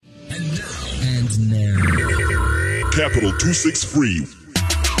begins now. Capital 263.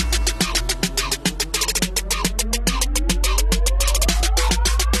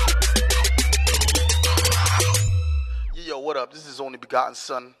 Yo, what up? This is Only Begotten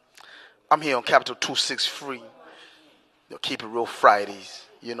Son. I'm here on Capital 263. Keep it real Fridays.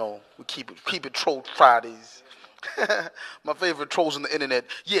 You know, we keep it troll Fridays. My favorite trolls on the internet.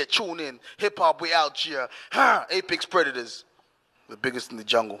 Yeah, tune in. Hip hop, we out here. Apex Predators. The biggest in the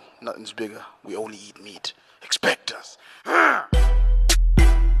jungle. Nothing's bigger. We only eat meat. Expect us.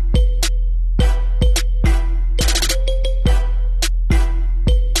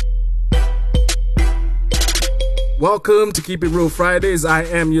 Welcome to Keep It Real Fridays. I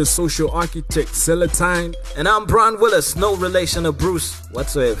am your social architect, Celatine. And I'm Bron Willis, no relation to Bruce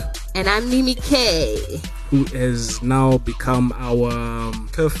whatsoever. And I'm Mimi K, who has now become our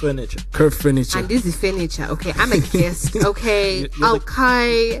curve furniture. And this is furniture, okay? I'm a guest, okay?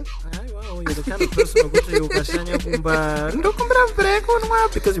 Okay. You're the kind of person who go to your Kashanya Kumba.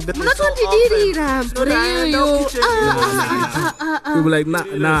 Because you've been there so often. We were like,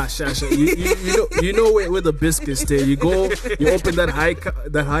 nah, Shasha. You know where the biscuits stay. You go, you open that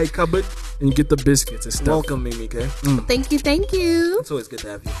high cupboard and you get the biscuits and stuff. Welcome, Mimi K. Thank you. It's always good to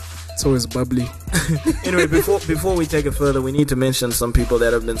have you. It's always bubbly. Anyway, before we take it further, we need to mention some people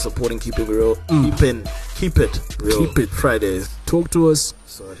that have been supporting Keep It Real. Keep it real. Keep it Fridays. Talk to us.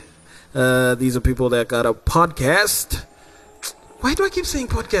 Sorry. These are people that got a podcast. Why do I keep saying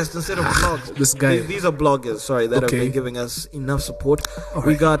podcast instead of blogs? This guy. These are bloggers, sorry, that have been giving us enough support. All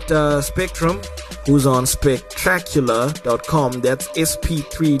we right. got Spectrum, who's on spectacular.com. That's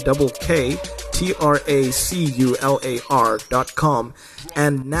SP3KKTRACULAR.com.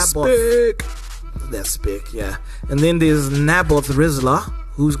 And Naboth. That's Spic, yeah. And then there's Naboth Rizla,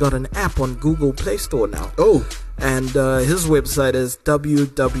 who's got an app on Google Play Store now. Oh. And his website is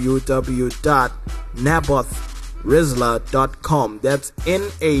www.nabothrizla.com. That's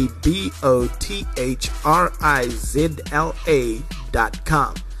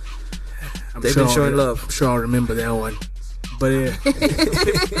NABOTHRIZLA.com. They've been showing love. I'm sure I'll remember that one. But yeah.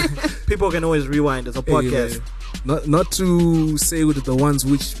 People can always rewind. It's a podcast. Yeah. Not to say with the ones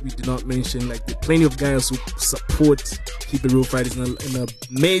which we did not mention, like there are plenty of guys who support Keep It Real Fridays in a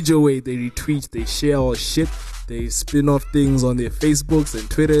major way. They retweet, they share all shit, they spin off things on their Facebooks and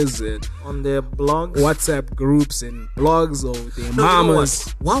Twitters and on their blogs, WhatsApp groups and blogs or their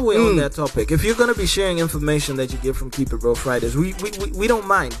mamas. While we're on that topic, if you're going to be sharing information that you get from Keep It Real Fridays, we don't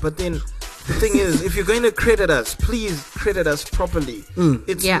mind. But then the thing is, if you're going to credit us, please credit us properly.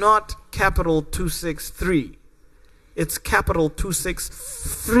 It's not capital 263. It's capital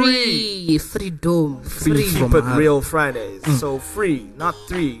 263. Freedom. Free Keep It Real Fridays. So free, not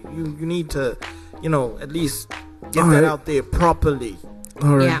three. You need to, at least get that out there properly.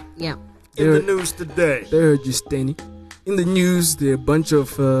 All right. Yeah. In the news today. They heard you, Stanny. In the news, there are a bunch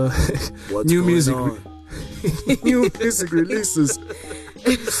of new music. New music releases.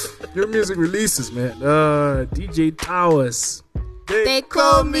 New music releases, man. DJ Towers. They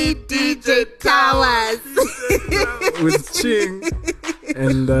call me DJ Towers. With Ching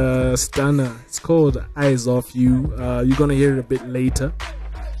and Stunner. It's called Eyes Off You. You're going to hear it a bit later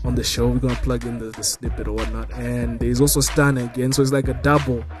on the show. We're going to plug in the snippet or whatnot. And there's also Stunner again. So it's like a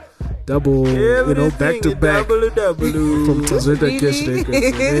double, back to back. From Tazweta Cash Records.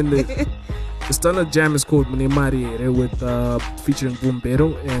 And then the Stunner jam is called Mnemari with featuring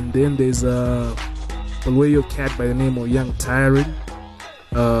Bumbero. And then there's Bulweyo Cat by the name of Young Tyrant.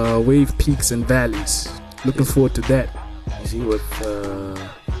 Wave Peaks and Valleys. Looking forward to that. Is he with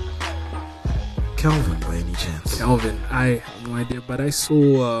Calvin by any chance? Calvin, I have no idea, but I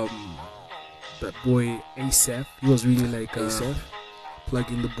saw that boy ASAP. He was really like ASAP,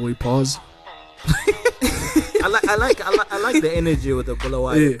 plugging the boy pause. I like the energy with the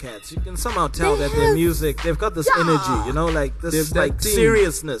Bulawayo Cats. You can somehow tell that their music, they've got this energy, like this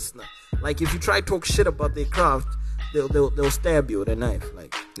seriousness. Like if you try to talk shit about their craft, they'll stab you with a knife,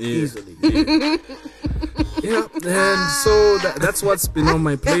 easily. Yeah, and so that's what's been on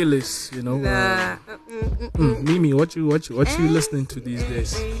my playlist, Mimi, what you listening to these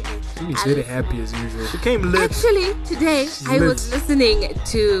days? Mimi's very happy as usual. She came lit. Actually, today I was listening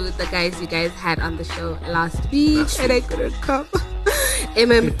to the guys you guys had on the show last week, and I couldn't come.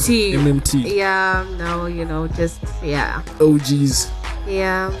 MMT. Yeah, no, OGs.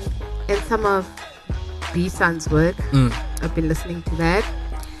 Yeah, and some of B-Sun's work. I've been listening to that.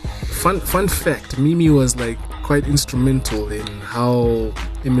 Fun fact, Mimi was like quite instrumental in how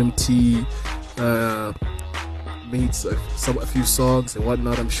MMT made a few songs and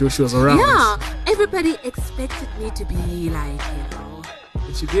whatnot. I'm sure she was around. Yeah, everybody expected me to be like,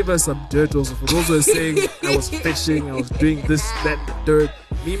 And she gave us some dirt also. For those who are saying I was fishing, I was doing this, that, the dirt.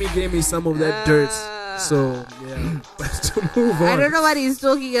 Mimi gave me some of that dirt. So, yeah. But to move on. I don't know what he's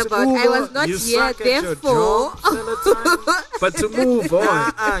talking about. I was not here, therefore. But to move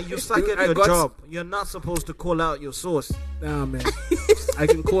on. You suck at your job. You're not supposed to call out your source. Nah, man. I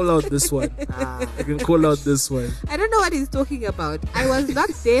can call out this one. I can call out this one. I don't know what he's talking about. I was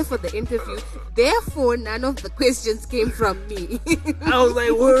not there for the interview. Therefore, none of the questions came from me. I was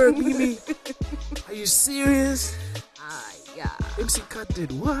like, word, Mimi. Are you serious? Yeah. MC Cut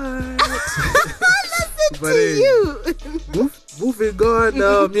did what? Listen to you. Moving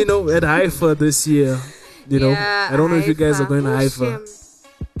on, you know, at Haifa this year. You know, I don't know if you guys are going to Haifa.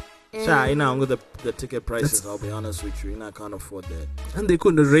 You know, with the ticket prices, I'll be honest with you, I can't afford that. And they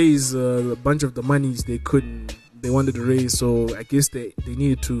couldn't raise a bunch of the monies they wanted to raise, so I guess they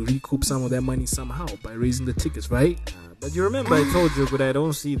needed to recoup some of that money somehow by raising the tickets, right? But you remember I told you, but I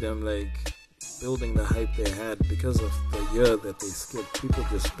don't see them like building the hype they had because of the year that they skipped. People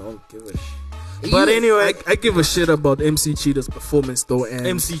just don't give a shit. But anyway, I give a shit about MC Cheetah's performance though, and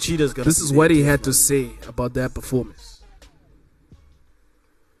MC Cheetah's gonna. This is what he had to say about that performance.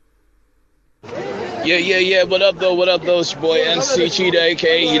 Yeah. What up, though? It's your boy MC Cheetah,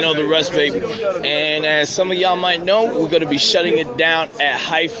 aka the rest, baby. And as some of y'all might know, we're gonna be shutting it down at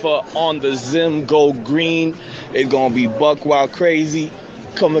Haifa on the Zim Go Green. It's gonna be buck wild crazy,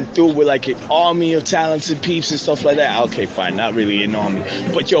 coming through with like an army of talented peeps and stuff like that. Okay, fine, not really an army,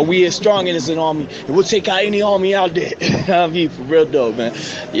 but yo, we as strong as an army, and we'll take out any army out there. I mean, for real though, man.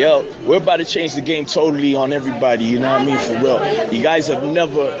 Yo, we're about to change the game totally on everybody. You know what I mean? For real. You guys have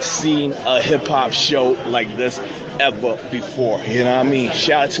never seen a hip hop show like this ever before. You know what I mean?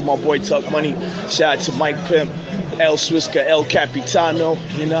 Shout out to my boy Tuck Money. Shout out to Mike Pimp, El Swiska, El Capitano.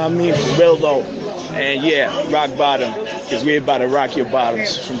 You know what I mean? For real though. And yeah, rock bottom, because we're about to rock your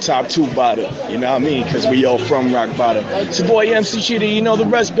bottoms from top to bottom. You know what I mean? Because we all from rock bottom. It's your boy MC Cheetah, you know the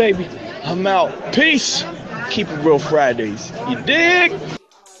rest, baby. I'm out. Peace. Keep it real Fridays. You dig?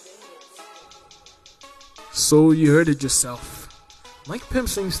 So you heard it yourself. Mike Pimp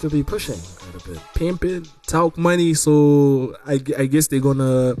seems to be pushing quite a bit. Pimping, talk money, so I guess they're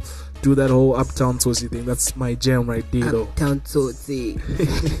gonna do that whole Uptown Tootsie thing. That's my jam right there, though. Uptown Tootsie.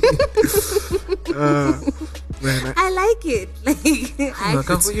 Man, I like it. Like,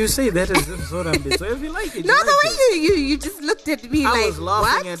 you say that is so damn bit. So if you like it, no, the way you just looked at me I like, was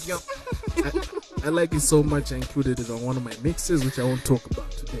laughing what? at you. I like it so much I included it on one of my mixes, which I won't talk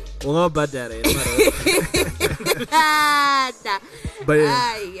about today. Well, about that, But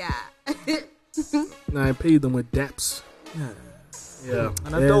yeah, I paid them with daps. Yeah.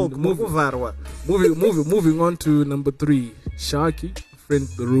 And I don't moving on to number 3. Sharky, friend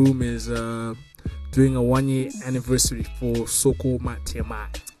of the room, is doing a 1-year anniversary for Soko Matema.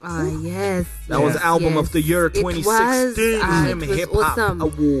 Yes. That was album of the year 2016 Hip Hop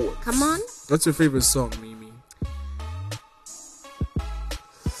Award. Come on. What's your favorite song, Mimi?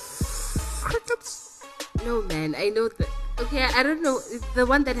 Crickets. No, man. I know that. Okay, I don't know. It's the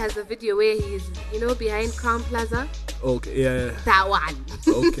one that has the video where he's, behind Crown Plaza. Okay, yeah. That one.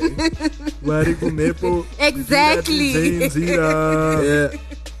 Okay. Exactly. Yeah.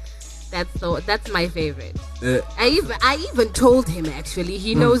 That's my favorite. Yeah. I even told him actually.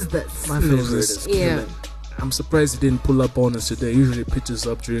 He knows this. My favorite is Killing. I'm surprised he didn't pull up on us today. Usually pitches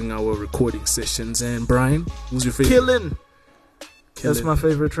up during our recording sessions. And Brian, who's your favorite? Killing. That's my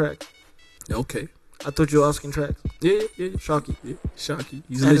favorite track. Okay. I thought you were asking tracks. Yeah. Sharky. Yeah. Sharky.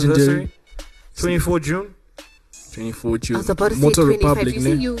 He's legendary. 24 June. 24 June. I was about to say Motor 25. Republic, You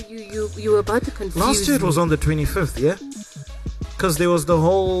see, you were about to confuse Last year it me. was on the 25th, yeah? Because there was the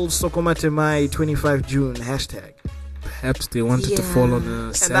whole Sokomatemai 25 June hashtag. Perhaps they wanted to fall on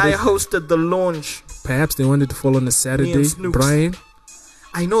a Saturday. And I hosted the launch. Perhaps they wanted to fall on a Saturday, Brian.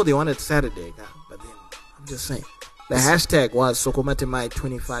 I know they wanted Saturday, but then I'm just saying. The hashtag was Sokomatemai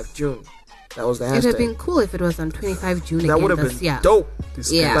 25 June. That was the hashtag. It would have been cool if it was on 25 June that again. would have been dope.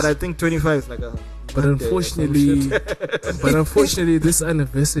 Yeah. But I think 25 is like a... But unfortunately, this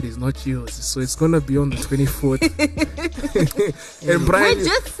anniversary is not yours, so it's gonna be on the 24th. And Brian, we're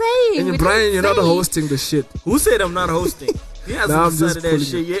just saying. And Brian, you're not hosting the shit. Who said I'm not hosting? He hasn't decided that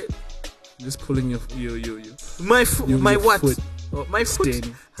shit yet. Just pulling your my foot. My what? Foot. Oh, my foot.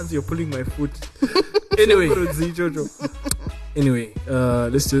 Staying. As you're pulling my foot. Anyway. Anyway,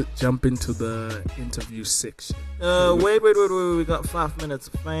 let's just jump into the interview section. Wait. We got 5 minutes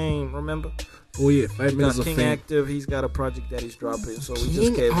of fame, remember? Oh yeah, 5 minutes of King fame. Active, he's got a project that he's dropping, so we just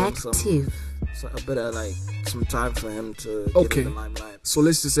King gave him Active. a bit of like some time for him to get in the limelight. So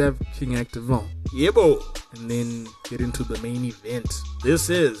let's just have King Active on. Yeah, boy. And then get into the main event. This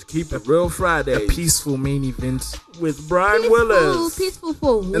is Keep It Real Friday. A peaceful main event with Brian Willis. Peaceful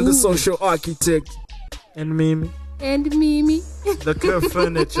for who? And the social architect. And Mimi. And Mimi. The Cliff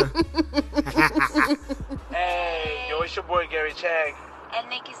Furniture. Hey, yo, it's your boy Gary Chag. And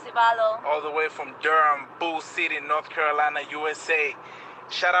Nikki Cibalo. All the way from Durham, Bull City, North Carolina, USA.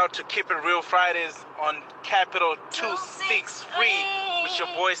 Shout out to Keep It Real Fridays on Capital 263 with your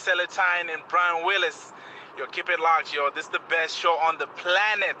boy Celatine and Brian Willis. Yo, keep it locked, yo. This is the best show on the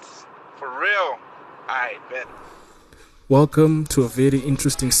planet. For real. Alright, bet. Welcome to a very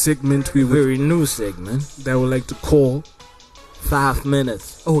interesting segment. Very new segment that we like to call 5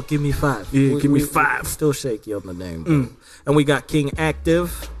 minutes. Oh, give me 5. Yeah, give me 5. Still shaky on the name. And we got King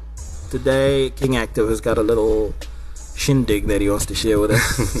Active today. King Active has got a little shindig that he wants to share with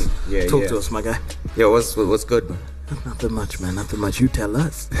us. Talk to us, my guy. Yo, what's good, man? Nothing much, man. Nothing much. You tell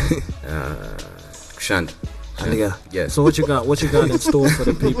us. Kushanda. Yeah. So what you got? What you got in store for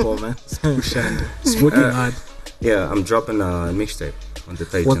the people, man? Kushanda. It's working hard. Yeah, I'm dropping a mixtape on the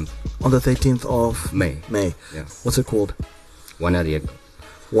 13th. On the 13th of May. Yeah. What's it called? Juan Noriega.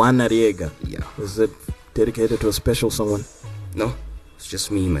 Juan Noriega. Yeah. Is it dedicated to a special someone? No, it's just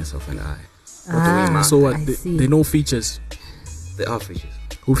me, myself, and I. So what? They know features. There are features.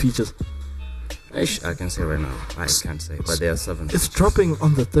 Who features? I can say right now. I can't say, but there are 7. It's dropping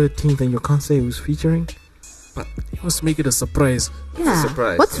on the 13th, and you can't say who's featuring. But he wants to make it a surprise. Yeah. It's a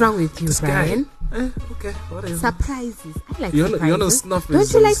surprise. What's wrong with you, Brian? Okay, whatever. Surprises. I like You surprises. wanna snuff Don't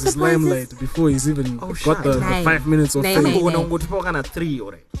his, you like his surprises? limelight before he's even got the Nine. 5 minutes of Nine. fame. I'm going to 3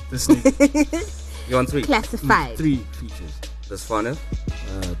 already. This nigga. You want 3? Classified. 3 features. That's fun, eh?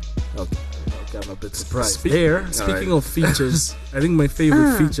 Okay, I'm a bit surprised. Speaking of features, I think my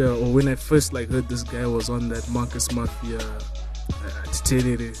favorite feature, or when I first heard this guy, was on that Marcus Mafia. He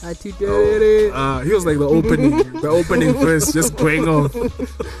was like the opening verse, just going off.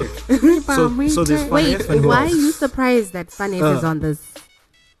 So this Fun Wait, F and who why are else? you surprised that Fun F is on this?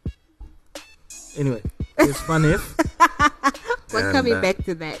 Anyway, there's Fun F. We're coming back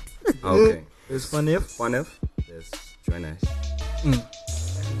to that. Okay. There's Fun F. Fun F. There's Join Ash.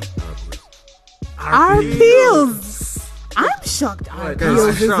 Arpeels. I'm shocked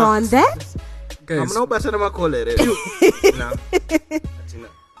Arpeels is on that. I'm no better than my colleague. No.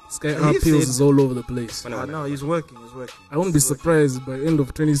 This guy Arpeels is all over the place. No, he's working. I won't be surprised by end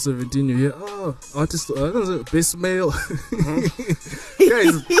of 2017 you hear, artist, best male. Guys, why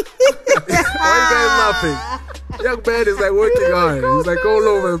are you guys laughing? Young man is like working hard. He's like all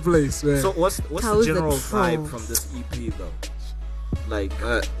over the place, man. So what's the general vibe from this EP though? Like,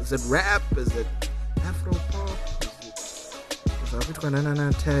 is it rap? Is it Afro pop? Which one?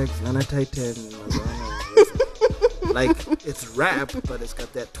 Nana tags, Nana Titan. Like, it's rap, but it's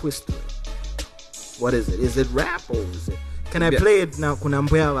got that twist to it. What is it? Is it rap or is it? Can I play it now? Kuna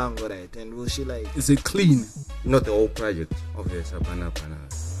mbuya wangu, right? And will she like? Is it clean? Not the whole project, obviously.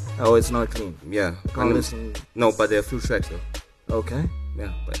 Oh, it's not clean. Yeah. Can't listen. No, but there are a few tracks though. Okay.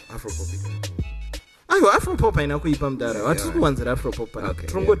 Yeah, but Afropop. Ayo, Afropop aina kuipa mdara. What's the ones that Afropop? Okay.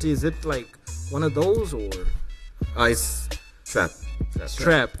 Trumboti, is it like one of those or? It's trap.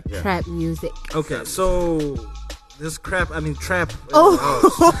 Trap. Yeah. Trap music. Okay, so this trap. Okay.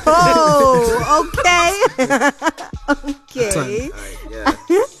 Okay. Yeah.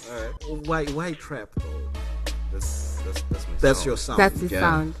 Alright. Why trap though? That's my That's sound. your sound. That's his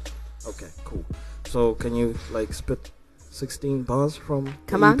sound. Okay, cool. So can you like spit 16 bars from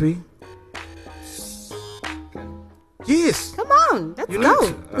Come the on. EP? Yes. Come on, let's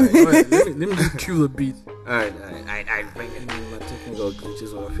go. Alright, let me just cue the beat. Alright, I bring it. My technical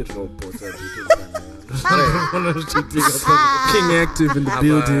glitches or fit for both of King Active in the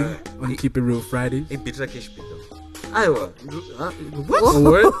building on Keep It Real Friday. It beats like a Iowa. What? A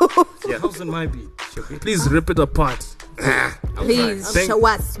word? Yeah, how's in my beat? Please rip it apart. Please show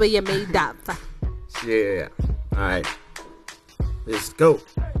us where you made up. Yeah. Alright. Let's go.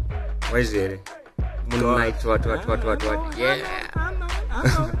 Where's it? Moonlight, what? Yeah. I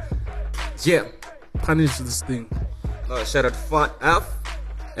know. Yeah. Punish this thing. Shout out Fat F.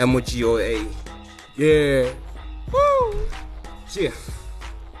 MOGOA. Yeah. Woo. Yeah.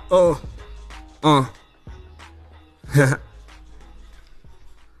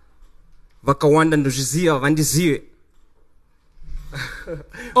 Vakawanda ndozviziva vandizive.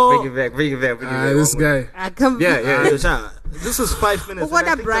 Bring it back. This guy. Come Yeah. This is 5 minutes. What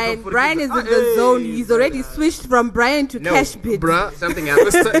about Brian? Brian is in the zone. He's already switched from Brian to Cash Bit. Bruh. Something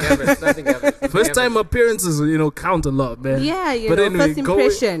happens. Something happens. First time appearances, count a lot, man. Yeah, but know, anyway, first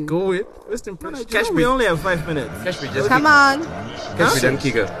impression. Go with first impression. Cash, we only have 5 minutes. Cash me just Come on. Cash me done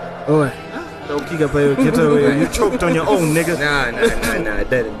Kiga. Alright. Don't kick up, get away. You choked on your own, nigga. Nah, I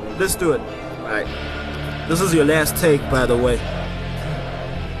didn't. Let's do it. Alright. This is your last take, by the way.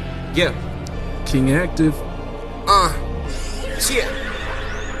 Yeah. King Active. Shit.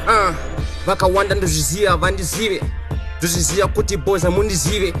 Vakawanda ndozviziva vandizive ndozviziva kuti boys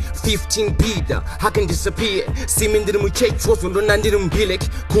amundizive 15 bida I can disappear simi ndiri muchechi wozondona ndiri mubilek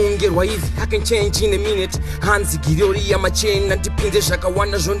kuungerwa ivi I can change in a minute hanzi giriori yamachena ndipinze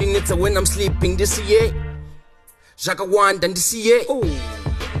zvakawanda zvondinetsa when I'm sleeping ndisiye zvakawanda ndisiye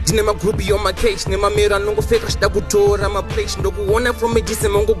ndine magrupi yomacage nemamero anongofeka chida kutora maplate ndokuona from a distance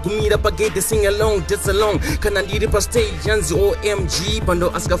mongogumira pagate sing along dance along kana ndiri pastage yanzi OMG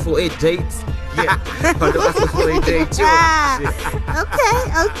pando aska for a date. Yeah, pando aska for a date.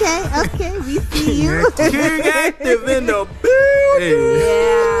 Okay, we see you. King Active in the building.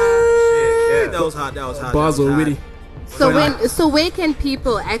 Yeah. That was hot. Bars already. So where can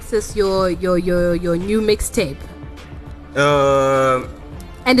people access your new mixtape?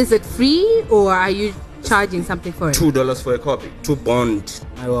 And is it free or are you charging something for it? $2 for a copy. 2 bond.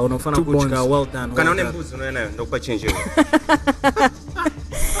 Well done. Kana une mbuzi unoena ndokupa change yo.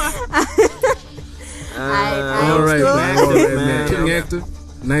 All right, man. King Active.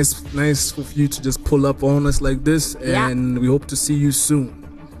 Nice for you to just pull up on us like this, and we hope to see you soon.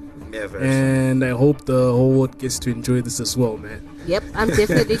 Yeah, very and I hope the whole world gets to enjoy this as well, man. Yep, I'm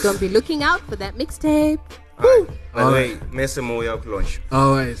definitely gonna be looking out for that mixtape. By the way, Mesemo York launch.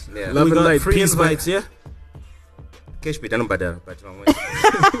 Alright. Yeah. Love We and got light. free Peace, man. invites, yeah? Cash me done but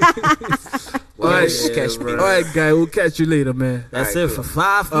Alright, guy. We'll catch you later, man. That's Alright, it cool. for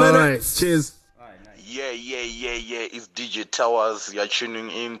 5 Alright. minutes. Cheers. Yeah, it's DJ Towers. You're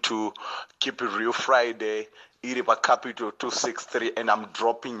tuning in to Keep It Real Friday, Iriba Capital 263, and I'm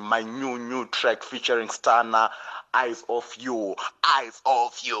dropping my new track featuring Stana, Eyes Off You, Eyes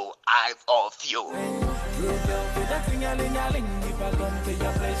Off You, Eyes Off You.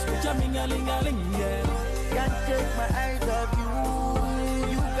 Can't take my eyes off you.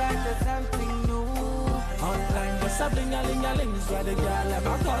 You got the something new. Online, just a bling-a-ling-a-ling. So the girl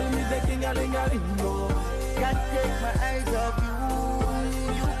ever call me the king-a-ling-a-ling. No. Can't take my eyes off you.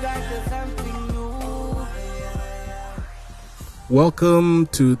 You got the something new. Welcome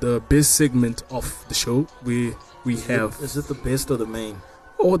to the best segment of the show. We have Is it the best or the main?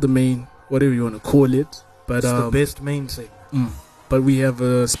 or the main, whatever you want to call it. But It's the best main segment. But we have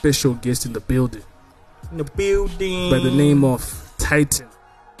a special guest in the building In the building. by the name of Titan.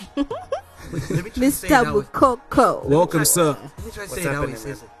 Mr. Bukoko. Welcome, sir. Let me try to What's say it how he happening,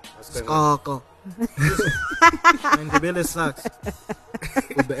 says man? it. What's going on? Skako. And the belly sucks.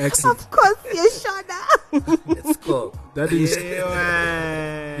 With the accent. Of course, Yeshona. It's cool. That didn't.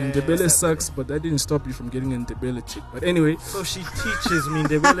 Yeah. Ndebele sucks, but that didn't stop you from getting an Ndebele chick. But anyway, So she teaches me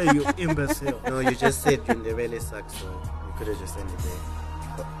the belly, you imbecile. No, you just said you really suck, so you could have just ended there.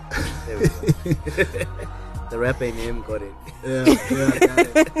 There we go. The rapper name got it. yeah.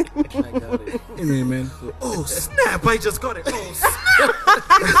 I got it. Anyway, man. Oh snap! I just got it. Oh snap!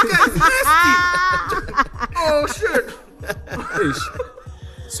 This guy's nasty. Oh shit! Ish.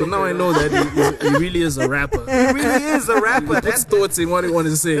 So now I know that he really is a rapper. He really is a rapper. Puts thoughts in what he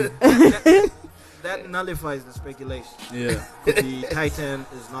wants to say. That nullifies the speculation. Yeah. The Titan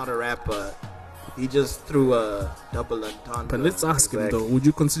is not a rapper. He just threw a double entendre. But let's ask him though. Would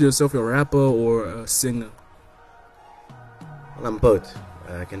you consider yourself a rapper or a singer? Well, I'm both.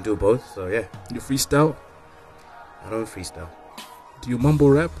 I can do both, so yeah. You freestyle? I don't freestyle. Do you mumble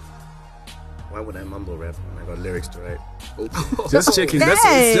rap? Why would I mumble rap when I got lyrics to write? Just checking. That's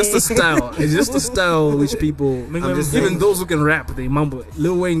it's just a style. It's just a style which people, even those who can rap, they mumble.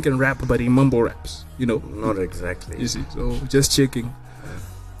 Lil Wayne can rap, but he mumble raps. You know. Not exactly. You see. So just checking.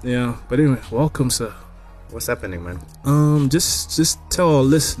 Yeah. But anyway, welcome, sir. What's happening, man? Just tell our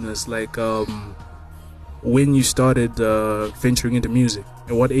listeners like when you started venturing into music.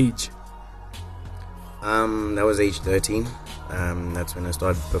 At what age? That was age 13. That's when I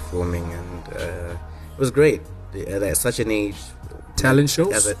started performing, and it was great. At such an age, Talent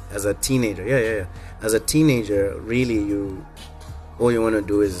shows? As a teenager, yeah. As a teenager, really, all you want to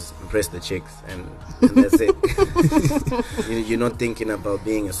do is impress the chicks, and that's it. You're not thinking about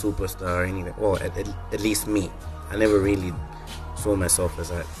being a superstar or anything. Well, at least me, I never really saw myself as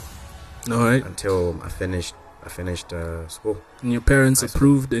that. All right. Until I finished school. And your parents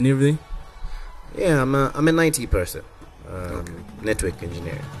approved and everything? Yeah, I'm a 90 person. network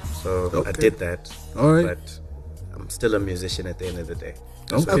engineering. So I did that. All right. But I'm still a musician at the end of the day.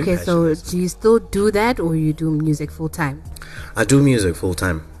 Okay, so do you still do that, or you do music full time? I do music full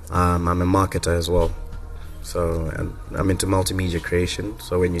time. I'm a marketer as well. So I'm into multimedia creation.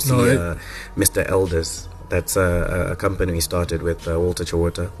 So when you see Mr. Elders, that's a company we started with Walter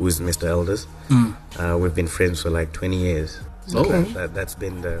Chawota, who's Mr. Elders. We've been friends for like 20 years. So that's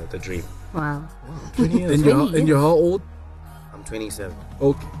been the dream. Wow. 20 years. And you're how old? I'm 27.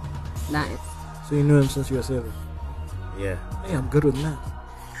 Okay. Nice. So you knew him since you were 7? Yeah. Hey, I'm good with math.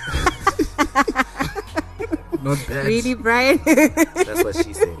 Not bad. Really, Brian? That's what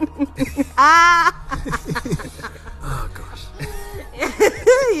she said. Oh gosh.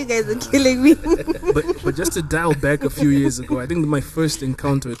 You guys are killing me. but just to dial back a few years ago, I think my first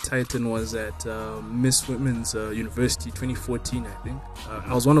encounter with Titan was at Miss Women's University 2014, I think.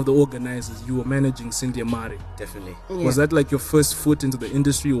 I was one of the organizers. You were managing Cynthia Mari. Definitely. Yeah. Was that like your first foot into the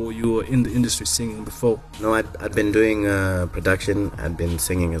industry, or you were in the industry singing before? No, I'd been doing production. I'd been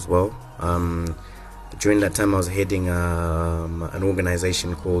singing as well. During that time, I was heading an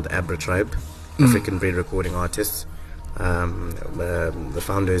organization called Abra Tribe, African Breed Recording Artists. The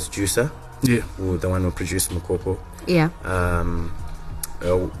founder is Juicer, the one who produced Mokoko. Yeah.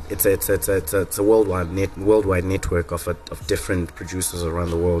 It's a worldwide network of different producers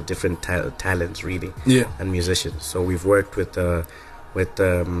around the world, different talents really, and musicians. So we've worked with a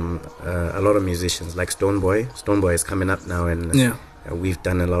lot of musicians like Stonebwoy. Stonebwoy is coming up now, and we've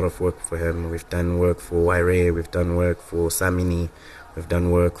done a lot of work for him. We've done work for Waire, we've done work for Samini, we've done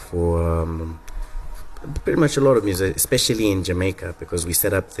work for pretty much a lot of music, especially in Jamaica, because we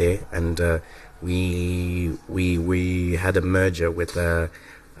set up there, and we had a merger with a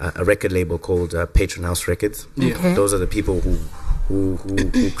record label called Patron House Records. Okay. Those are the people who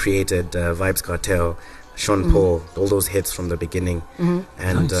created Vybz Kartel, Sean Paul, all those hits from the beginning.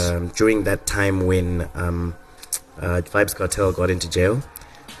 And during that time when Vybz Kartel got into jail,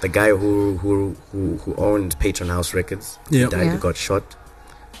 the guy who owned Patron House Records, he died. He got shot,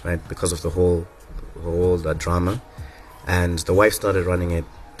 right, because of the whole drama, and the wife started running it.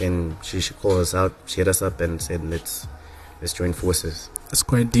 Then she called us out, she hit us up and said, let's join forces. That's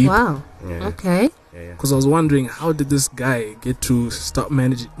quite deep. Wow. Yeah. Okay. Because I was wondering, how did this guy get to start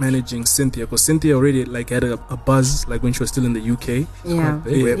managing Cynthia? Because Cynthia already had a buzz when she was still in the UK. Yeah.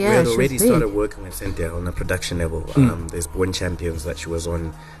 We had already started working with Cynthia on a production level. There's Born Champions that she was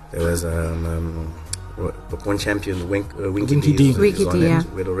on. There was Born Champions, Winky D. Winky D, yeah.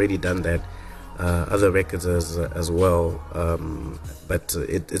 We'd already done that. Other records as well, but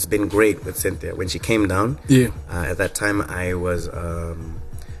it's been great with Cynthia. When she came down, at that time I was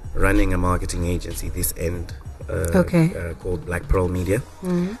running a marketing agency this end called Black Pearl Media.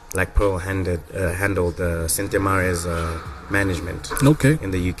 Black Pearl handled Cynthia Mari's management in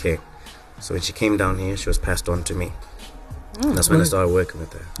the UK. So when she came down here, she was passed on to me. That's when I started working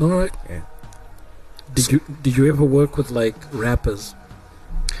with her. All right. Yeah. Did you ever work with rappers?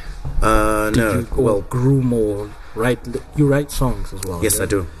 No. Groom or write? You write songs as well. Yes, I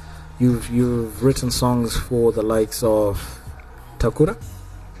do. You've written songs for the likes of Takura.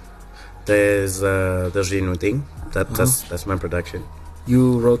 There's Rinuting. That's my production.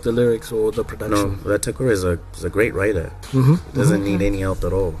 You wrote the lyrics or the production? No, Takura is a great writer. He doesn't need any help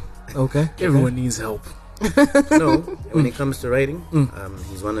at all. Okay. Everyone needs help. No, when it comes to writing,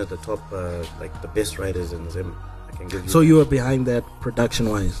 he's one of the top, the best writers in Zim. I can give you. So you are behind that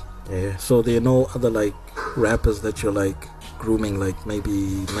production-wise. Yeah. So there are no other rappers that you're grooming,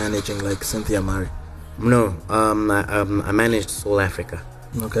 maybe managing Cynthia Mari. No, I managed Soul Africa.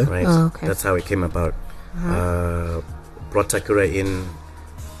 Okay. Right. Oh, okay. That's how it came about. Brought Takura in.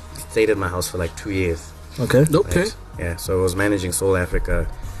 Stayed at my house for 2 years. Okay. Okay. Right? Yeah. So I was managing Soul Africa.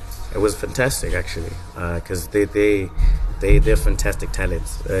 It was fantastic actually, because they're fantastic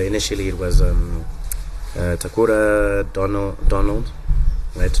talents. Initially it was Takura, Donald,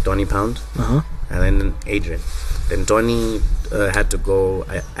 right, Donny Pound, and then Adrian. Then Donny had to go.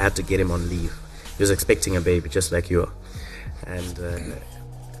 I had to get him on leave. He was expecting a baby, just like you are, and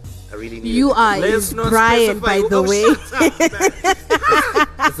I really needed. You are is Brian, by the way.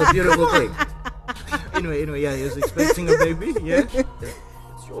 It's a beautiful thing. Anyway, yeah, he was expecting a baby. Yeah,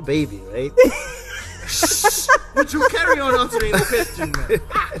 it's your baby, right? Would you carry on answering the question, man?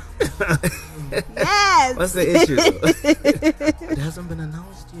 Yes. What's the issue? It hasn't been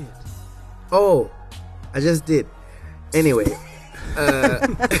announced yet. Oh, I just did. Anyway.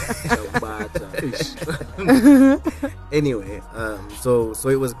 Anyway, so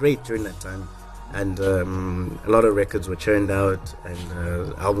it was great during that time, and a lot of records were churned out, and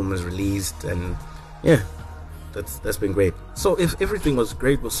album was released, and yeah, that's been great. So if everything was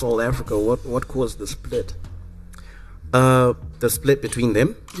great with Soul Africa, what caused the split? The split between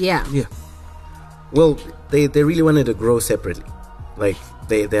them. Yeah. Well, they really wanted to grow separately. Like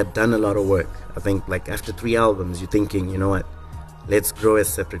they had done a lot of work. I think like after 3 albums, you're thinking, you know what, let's grow as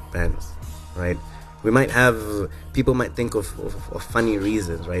separate bands, right? We might have, people might think of funny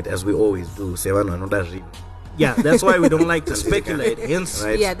reasons, right? As we always do. Yeah, that's why we don't like to speculate. Hence,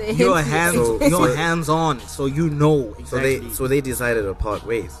 right? Yeah, you're hands-on, so you know exactly. So they decided to part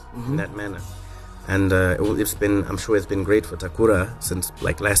ways in that manner. And it's been, I'm sure it's been great for Takura since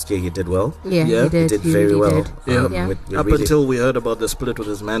like last year he did well. Yeah, he did very well. Up until we heard about the split with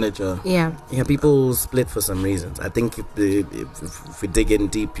his manager. Yeah, people split for some reasons. I think if we dig in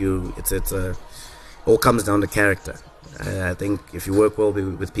deep, it's all comes down to character. I think if you work well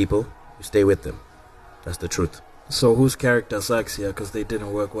with people, you stay with them. That's the truth. So whose character sucks here because they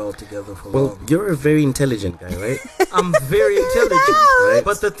didn't work well together for long? Well, you're a very intelligent guy, right? I'm very intelligent, right?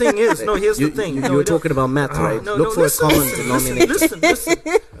 But the thing is, here's the thing. You were talking about math, right? Look for a common denominator. Listen.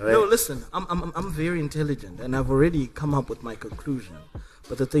 Right? No, listen. I'm very intelligent, and I've already come up with my conclusion.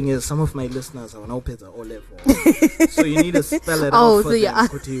 But the thing is, some of my listeners are now paid O level, so you need to spell it out for them.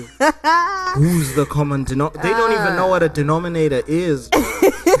 Who's the common denominator? They don't even know what a denominator is.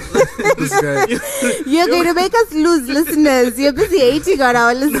 You're going to make us lose listeners. You're busy hating on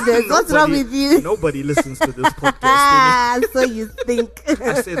our listeners. What's wrong with you? Nobody listens to this podcast. So you think?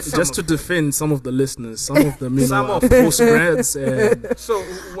 I said just to defend some of the listeners, some of them, postgrads. So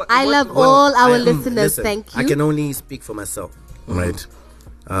I love all our listeners. Listen, thank you. I can only speak for myself, right?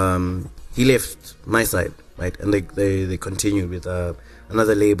 He left my side, right, and they continued with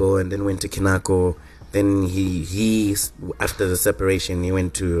another label, and then went to Kinako. Then he after the separation, he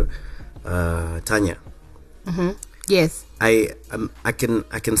went to Tanya. Yes. I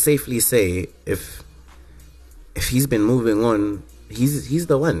can safely say if he's been moving on, he's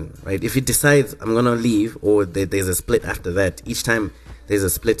the one, right? If he decides I'm gonna leave, or there's a split after that, each time there's a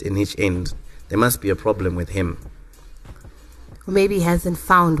split in each end, there must be a problem with him. Or maybe he hasn't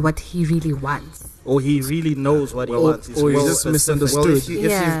found what he really wants. Or he really knows what he wants. Or he's just misunderstood. Well,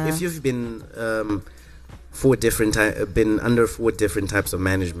 if you've been been under 4 different types of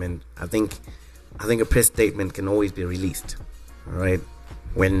management, I think a press statement can always be released, right?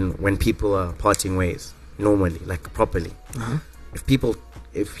 When people are parting ways, normally, like properly. If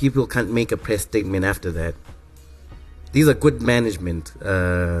people can't make a press statement after that, these are good management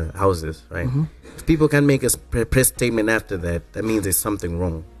houses, right? If people can't make a press statement after that, that means there's something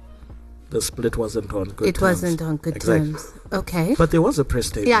wrong. The split wasn't on good terms. It wasn't on good terms. Okay. But there was a press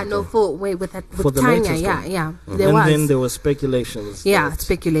statement. Yeah, no, with Tanya, yeah. There was. And then there were speculations. Yeah,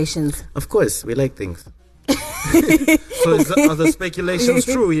 speculations. Of course, we like things. So are the speculations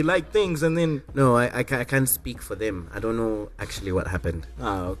true? He liked things and then... No, I can't speak for them. I don't know actually what happened.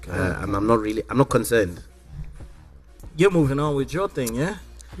 Okay. I'm not concerned. You're moving on with your thing, yeah?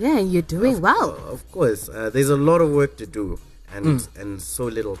 Yeah, and you're doing well. Of course. There's a lot of work to do and so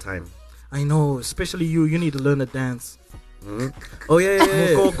little time. I know, especially you need to learn to dance. Oh yeah.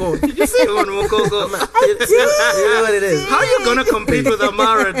 Mokoko. Did you say one Mokoko? You know what it is. How are you gonna compete with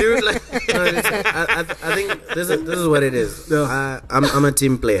Amara, dude? I think this is what it is. I'm a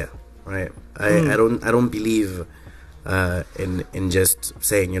team player, right? I don't believe in just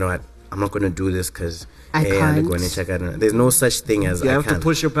saying, you know what, I'm not gonna do this because I'm going to check out. There's no such thing as you have to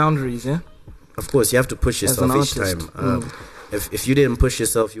push your boundaries, yeah. Of course, you have to push yourself each time. If you didn't push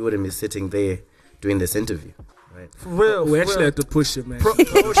yourself, you wouldn't be sitting there doing this interview, right? For real, we actually had to push it, man.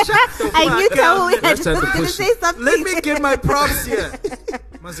 I knew that we had to say something. Let me get my props here.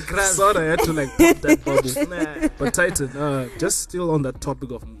 Thought I had to like pop that bubble. But Titan, just still on that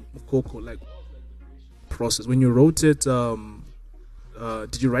topic of Mokoko, like process. When you wrote it,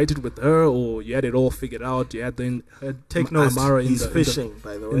 did you write it with her, or you had it all figured out? You had take notes. He's fishing,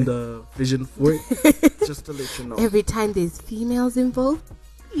 by the way, in the vision for it. Just to let you know. Every time there's females involved,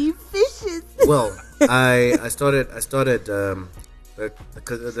 he fishes. Well, I started. The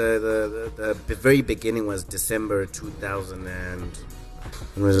very beginning was December 2000 and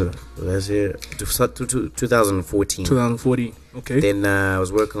when was it? Last year, 2014. 2014. Okay. Then I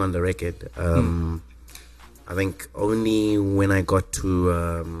was working on the record. I think only when I got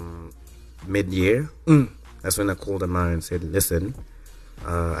to mid-year, that's when I called Amara and said, "Listen,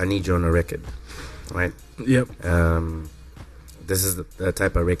 I need you on a record." Right? Yep. This is the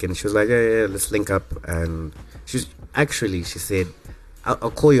type of record. And she was like, yeah, let's link up. And she said,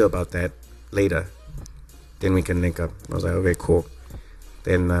 I'll call you about that later. Then we can link up. I was like, okay, cool.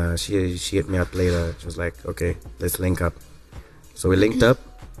 Then she hit me up later. She was like, okay, let's link up. So we linked up.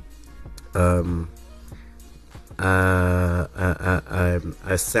 I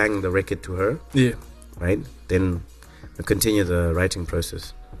sang the record to her. Yeah. Right. Then we continued the writing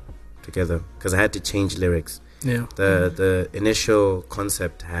process together because I had to change lyrics. Yeah. The initial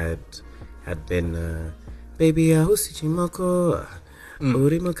concept had been baby ahusichimoko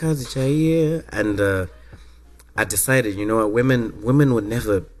urimakazi chaiye, and I decided, you know what, women would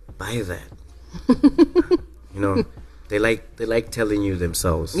never buy that. You know, they like telling you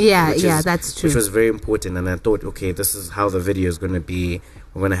themselves. Yeah, that's true. Which was very important, and I thought, okay, this is how the video is going to be.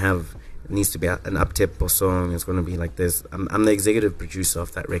 We're going to have, it needs to be an up-tempo song. It's going to be like this. I'm the executive producer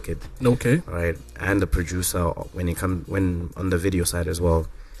of that record. Okay. All right, and the producer when on the video side as well.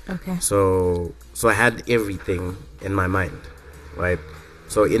 Okay. So I had everything in my mind, right?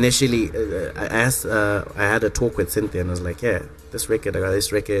 So initially, I had a talk with Cynthia, and I was like, yeah, this record, I got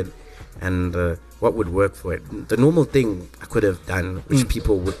this record, and what would work for it? The normal thing I could have done, which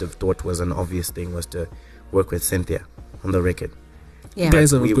people would have thought was an obvious thing, was to work with Cynthia on the record. Yeah. You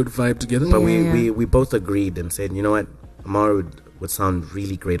guys have a good vibe together. But we both agreed and said, you know what, Amara would sound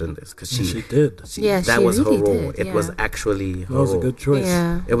really great on this, because she did. That was her role. It was actually her role. That was a good choice.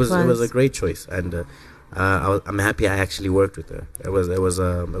 Yeah, it was a great choice, and I'm happy I actually worked with her. It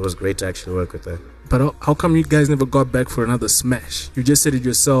was great to actually work with her. But how come you guys never got back for another smash? You just said it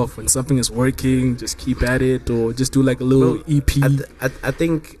yourself. When something is working, just keep at it, or just do like a little EP. I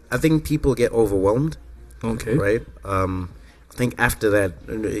think people get overwhelmed. Okay. Right. I think after that,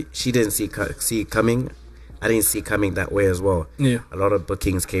 she didn't see it coming. I didn't see it coming that way as well. Yeah. A lot of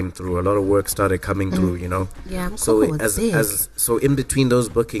bookings came through. A lot of work started coming through. You know. Yeah. So so in between those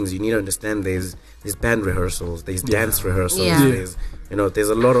bookings, you need to understand there's band rehearsals, there's dance rehearsals, there's there's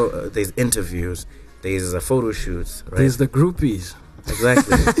a lot of there's interviews, there's photo shoots, right? There's the groupies.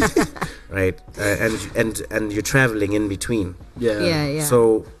 Exactly. Right. And you're traveling in between. Yeah.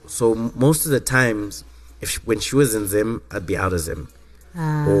 So most of the times, when she was in Zim, I'd be out of Zim.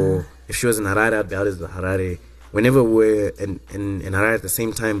 Or if she was in Harare, I'd be out of Harare. Whenever we're in Harare at the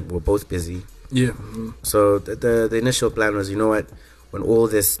same time, we're both busy. Yeah. So the initial plan was, you know what, when all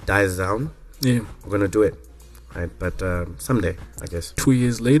this dies down, we're gonna do it. Right, but someday, I guess. 2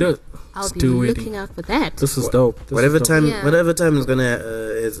 years later, I'll be still looking out for that. This is dope. Whatever time is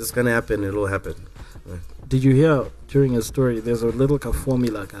it's gonna happen, it'll happen. Right. Did you hear during his story? There's a little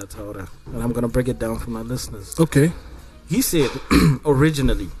formula, Kataura, and I'm gonna break it down for my listeners. Okay. He said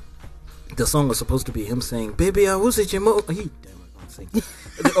originally the song was supposed to be him saying, "Baby, I was at your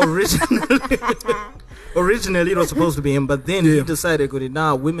Originally, it was supposed to be him, but then he decided,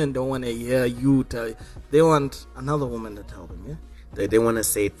 nah, women don't want to hear you tell. They want another woman to tell them. Yeah, they want to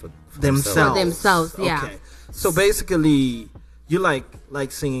say it for themselves. Yeah. Okay. So basically, you like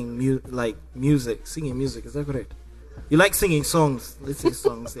singing music. Singing music, is that correct? You like singing songs. Let's say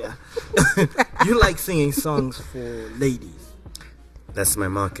songs. Yeah. You like singing songs for ladies. That's my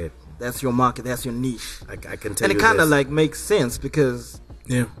market. That's your market. That's your niche. I can tell you. And it kind of makes sense because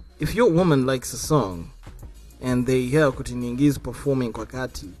if your woman likes a song and they hear Kutiningi's performing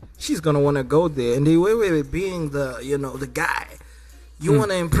Kwakati, she's gonna want to go there. And they being the guy, you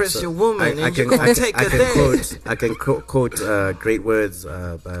want to impress your woman, and you can take her there. I can quote great words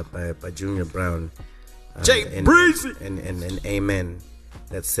by Junior Brown, Jay Breezy, and Amen,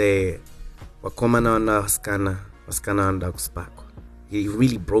 that say, "Wakomana onda waskana onda kuspakwa." He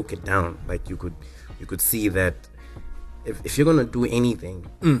really broke it down. Like you could see that if you're gonna do anything,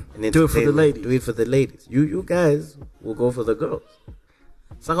 and do it for the ladies. Do it for the ladies. You guys will go for the girls.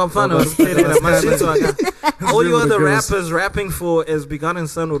 All you other rappers rapping for as Begotten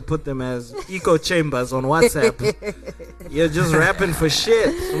Son would put them as echo chambers on WhatsApp. You're just rapping for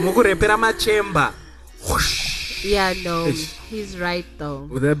shit. Chamber. Yeah, no, he's right though.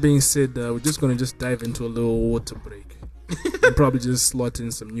 With that being said, we're just gonna dive into a little water break. And probably just slot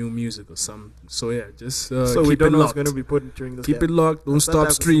in some new music or something. So yeah, just so keep we don't it know locked. what's gonna be put during this. Keep it locked. Don't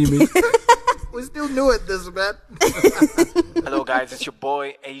stop streaming. We're still new at this, man. Hello guys, it's your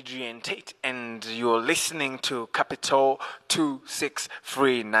boy Adrian Tate, and you're listening to Capital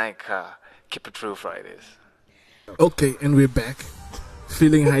 263 Nika. Keep it true Fridays. Okay, and we're back.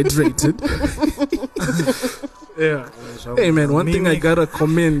 Feeling hydrated. Yeah. Hey man, one thing I gotta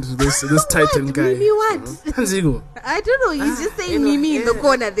commend this Titan guy. Mimi what? Hanzigo. I don't know. He's just saying Mimi in the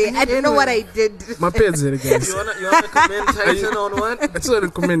corner there. I don't know what I did. My pets here, guys. You wanna commend Titan on what? I just want to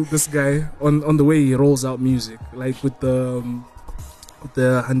commend this guy on the way he rolls out music, like with the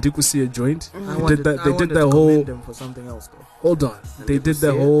Handikusia joint. They did that whole. Them for something else, though. Hold on, they did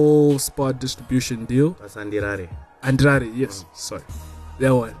the whole spot distribution deal. That's Andrade. Andrade, yes. Sorry,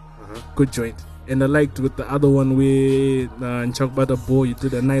 that one. Good joint. And I liked with the other one where Nchakbata Bo, you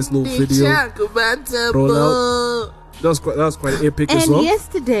did a nice little video. Roll out. That was quite epic as well. And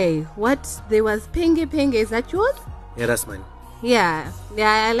yesterday, there was Pingy Pingy. Is that yours? Yeah, that's mine. Yeah,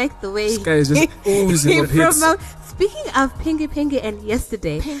 I like the way this guy is just oozing of hits. Speaking of Pingy Pingy and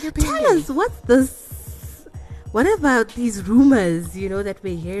yesterday, tell us what about these rumors, that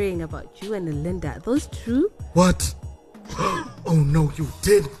we're hearing about you and Linda? Are those true? What? Oh no, you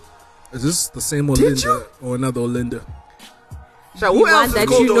did. Is this the same Olinda or another Olinda? So who else that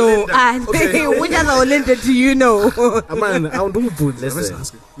you know? Okay. Which other Olinda do you know? Man, I don't do food.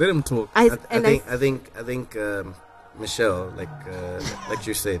 Listen, let him talk. I think Michelle, like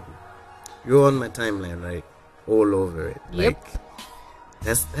you said, you're on my timeline, right? All over it. Yep. Like,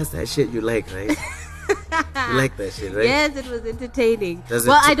 that's that shit you like, right? You like that shit, right? Yes, it was entertaining.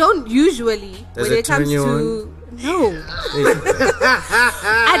 I don't usually when it comes to no.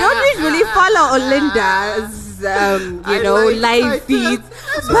 I don't usually follow Olinda's live feeds,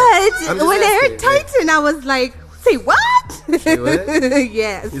 but when I heard Titan, I was like, say what? Say what?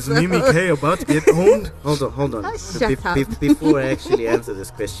 Yes. Is Mimi K about to get owned? Hold on. Shut up. Before I actually answer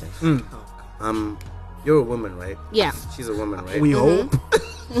this question, you're a woman, right? Yeah. She's a woman, right? We hope.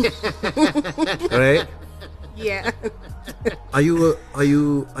 Right? Yeah. Are you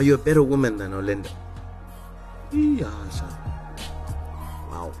a better woman than Olinda? Yeah.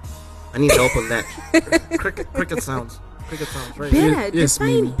 Wow. I need help on that. Cricket sounds. Right? Better. Yes,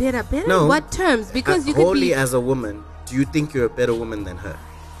 define Mimi. better. No. What terms? Because you could wholly be as a woman, do you think you're a better woman than her?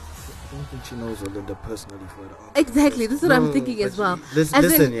 I don't think she knows Olinda personally for the exactly. This is what I'm thinking as well.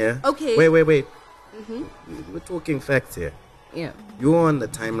 Listen, yeah. Okay. Wait. Mm-hmm. We're talking facts here. Yeah. You were on the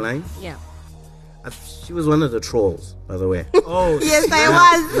timeline. Yeah. She was one of the trolls, by the way. Oh, yes, I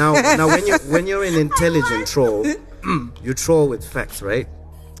was. Now, when you're an intelligent troll, you troll with facts, right?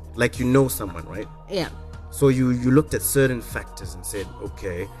 Like you know someone, right? Yeah. So you looked at certain factors and said,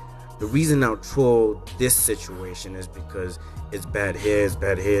 okay, the reason I'll troll this situation is because it's bad here, it's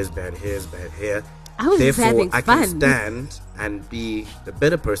bad here, it's bad here, it's bad here. I was Therefore, having I fun. can stand and be the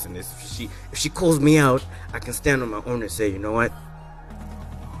better person. If she calls me out, I can stand on my own and say, you know what?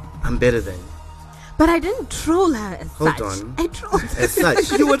 I'm better than you. But I didn't troll her as Hold such. on. I trolled her. As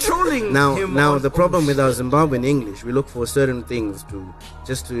such. You were trolling him. Now the problem with our Zimbabwean English, we look for certain things to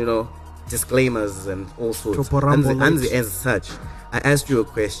disclaimers and all sorts. And as such, I asked you a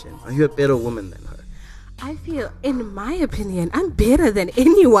question. Are you a better woman than her? I feel, in my opinion, I'm better than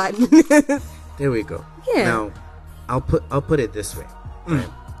anyone. There we go. Yeah. Now, I'll put it this way. Right?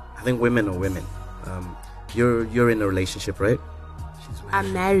 I think women are women. You're in a relationship, right?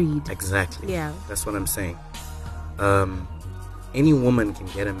 I'm married. Exactly. Yeah. That's what I'm saying. Any woman can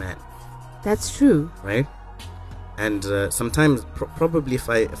get a man. That's true. Right? And sometimes, probably if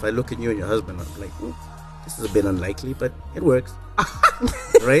I look at you and your husband, I'm like, ooh, this is a bit unlikely, but it works.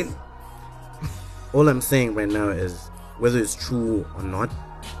 Right? All I'm saying right now is, whether it's true or not,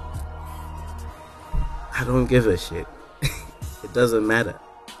 I don't give a shit. It doesn't matter.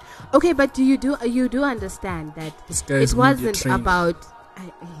 Okay, but you do understand that it wasn't about.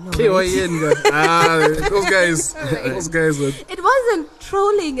 Those guys. It wasn't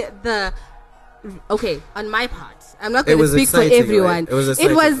trolling the. Okay, on my part, I'm not going to speak for everyone. Right?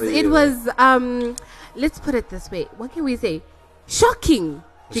 It was. Let's put it this way. What can we say? Shocking.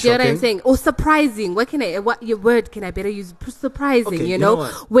 Do you get what I'm saying? Or surprising. What word can I better use? Surprising. Okay, you know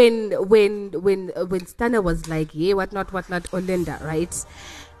when Stunner was like, yeah, whatnot, Olinda, right?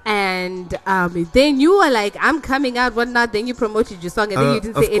 And then you were like, I'm coming out, whatnot. Then you promoted your song, and then you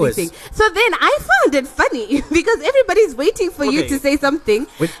didn't say anything. So then I found it funny because everybody's waiting for you to say something,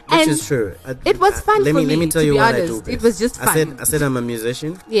 which is true. It was fun for me. Let me tell you what I do. It was just fun. I said I'm a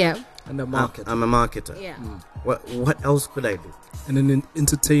musician. Yeah. And a marketer. I'm a marketer. Yeah. What else could I do? And an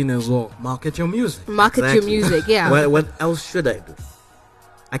entertainer as well. Market your music. Your music. Yeah. What else should I do?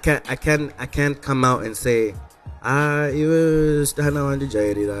 I can't come out and say, because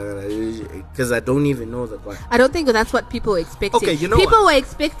I don't even know the guy. I don't think that's what people were expecting. Okay, people were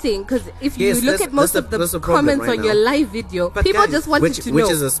expecting, because if you look at most of the comments on your live video, people just wanted to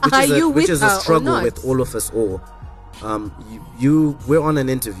know, which is a struggle with all of us all. We're on an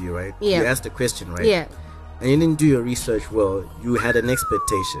interview, right? Yeah. You asked a question, right? Yeah. And you didn't do your research well. You had an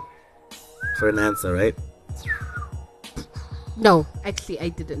expectation for an answer, right? No, actually, I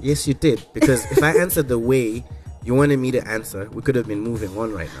didn't. Yes, you did. Because if I answered the way you wanted me to answer, we could have been moving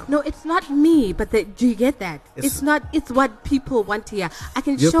on right now. No, it's not me, but do you get that? It's what people want to hear. I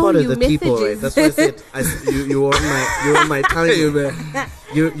can You're show part you of the messages. people, right? That's what I said. You're on my time.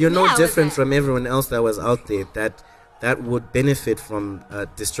 You're no different from everyone else that was out there that that would benefit from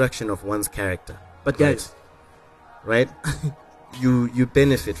destruction of one's character. But guys, right? you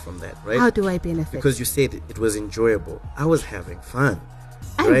benefit from that, right? How do I benefit? Because you said it was enjoyable. I was having fun.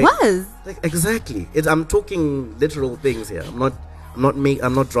 I was. Exactly. I'm talking literal things here. I'm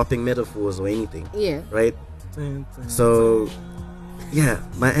not dropping metaphors or anything. Yeah. Right? So, yeah,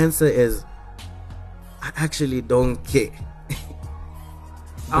 my answer is I actually don't care.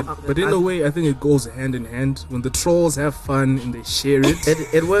 But in a way, I think it goes hand in hand. When the trolls have fun and they share it,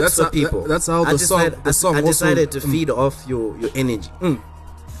 it works for people. That's how the song. I decided to feed off your energy.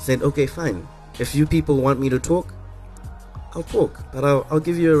 Said, okay, fine. If you people want me to talk, I'll talk, but I'll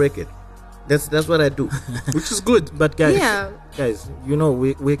give you a record. That's what I do, which is good. But guys, you know,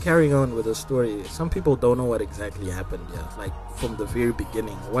 we're carrying on with the story. Some people don't know what exactly happened here, like from the very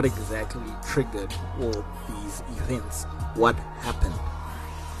beginning. What exactly triggered all these events? What happened?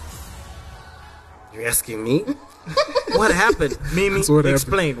 You're asking me? What happened? Mimi,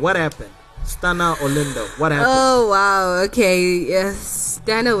 explain. What happened? Stana Olinda, what happened? Oh wow, okay. Yes,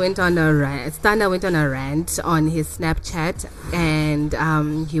 Stana went on a rant on his Snapchat, and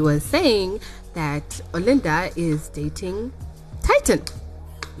he was saying that Olinda is dating Titan.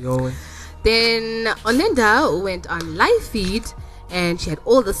 Yo. Then Olinda went on live feed, and she had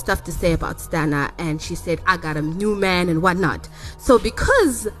all the stuff to say about Stana, and she said, I got a new man and whatnot. So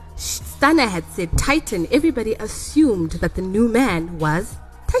because Stana had said Titan, everybody assumed that the new man was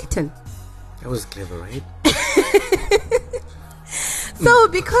Titan. That was clever, right? So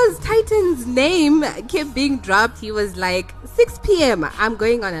because Titan's name kept being dropped, he was like, 6 p.m. I'm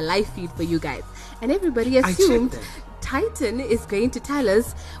going on a live feed for you guys. And everybody assumed Titan is going to tell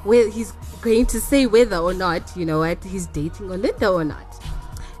us where he's going to say whether or not, you know what, he's dating Olinda or not.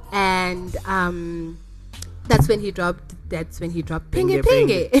 And that's when he dropped Pingy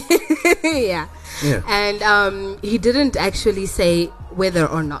Pingy. yeah. And he didn't actually say whether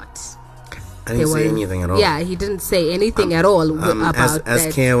or not. I didn't say anything at all. Yeah, he didn't say anything at all about that. As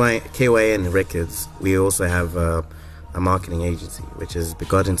KYN Records, we also have a marketing agency, which is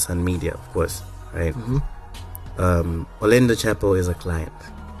Begotten Sun Media, of course, right? Olinda Chapel is a client,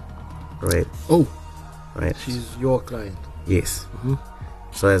 right? Oh, right. She's your client. Yes.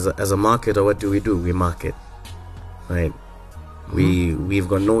 So as a marketer, what do? We market, right? We've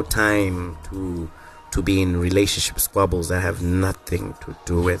got no time to be in relationship squabbles that have nothing to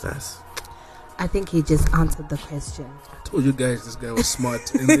do with us. I think he just answered the question. I told you guys this guy was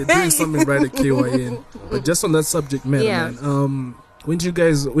smart and they're doing something right at KYN. But just on that subject matter, man. When did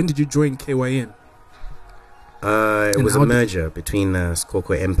you join KYN? It was a merger between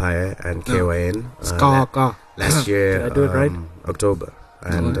Skoko Empire and KYN. Last year, Did I do it right? October,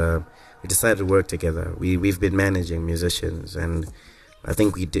 and we decided to work together. We've been managing musicians, and I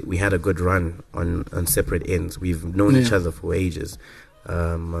think we had a good run on separate ends. We've known each other for ages.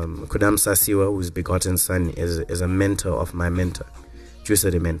 Kudam Sasiwa, who's Begotten Son, is a mentor of my mentor, Juicer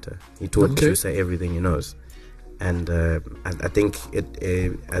the mentor. He taught Juicer everything he knows, and I think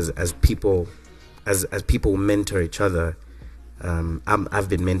as people mentor each other, I've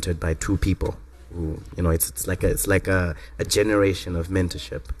been mentored by two people who, you know, it's like a generation of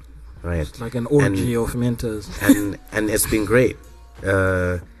mentorship, right? It's like an orgy of mentors, and it's been great.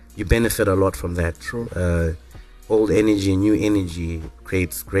 You benefit a lot from that. True. Old energy, new energy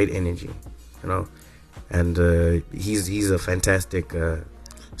creates great energy, you know. And he's a fantastic.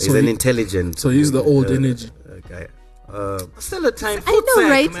 He's an intelligent. So he's the old energy guy. Still a time. I know,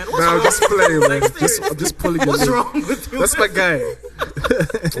 right? Man. I'm just playing, man. I'm just pulling. What's wrong with you? That's my guy.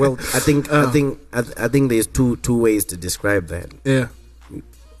 Well, I think there's two ways to describe that. Yeah.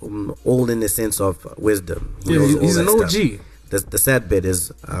 Old in the sense of wisdom. He's an OG. The sad bit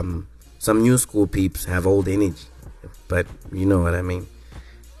is some new school peeps have old energy, but you know what I mean.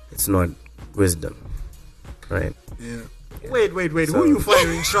 It's not wisdom, right? Yeah. Wait. So, who are you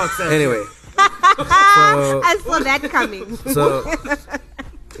firing shots at? Anyway. I saw that coming. So,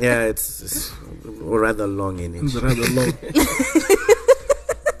 yeah, it's rather long energy. It's rather long.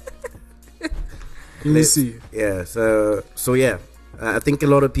 Let me see. Yeah, so yeah, I think a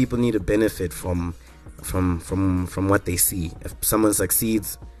lot of people need to benefit from what they see. If someone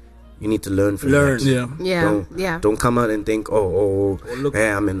succeeds, you need to learn from that. Don't come out and think, look,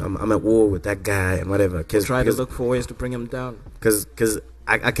 hey, I'm at war with that guy and whatever. Try to look for ways to bring him down. Because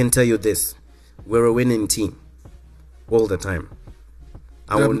I can tell you this. We're a winning team all the time.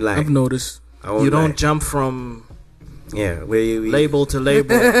 I won't lie. I've noticed. You don't jump from we label to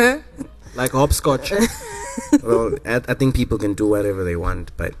label like hopscotch. Well, I think people can do whatever they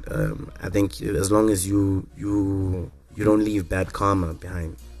want, but I think as long as you don't leave bad karma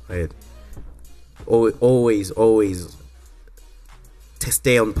behind, right? always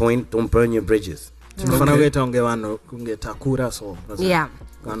stay on point. Don't burn your bridges. Yeah.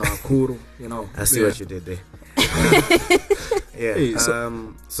 You know. I see what you did there. Yeah. Hey,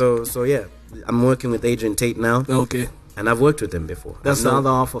 so yeah, I'm working with Adrian Tate now. Okay. And I've worked with him before. That's the other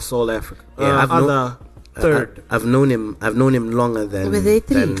half of Soul Africa. Yeah, third. I've known him longer than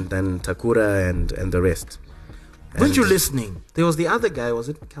Takura and the rest. Weren't you listening? There was the other guy. Was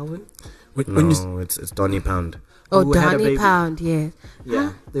it Calvin? No, it's Donny Pound. Oh, Donny Pound, yes.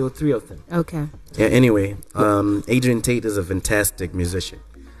 Yeah, there were 3 of them. Okay. Yeah. Anyway, Adrian Tate is a fantastic musician.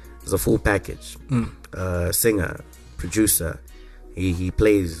 He's a full package. Singer, producer. He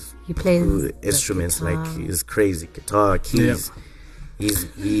plays instruments like he's crazy. Guitar, keys.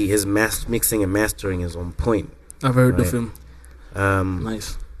 His mixing and mastering is on point. I've heard of him.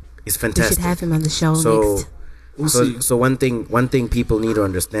 Nice. It's fantastic. We should have him on the show next. So one thing people need to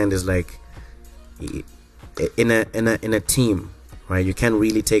understand is like in a team, right? You can't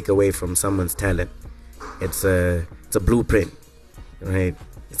really take away from someone's talent. It's a blueprint, right?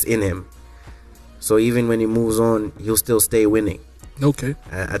 It's in him. So even when he moves on, he'll still stay winning. Okay.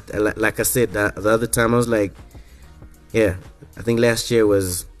 Like I said the other time, I was like, yeah, I think last year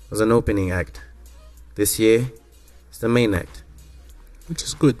was an opening act. This year, it's the main act, which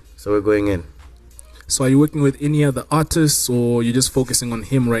is good. So we're going in. So are you working with any other artists, or you're just focusing on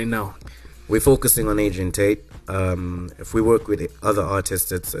him right now? We're focusing on Adrian Tate. If we work with other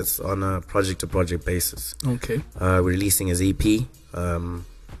artists, it's on a project-to-project basis. Okay. We're releasing his EP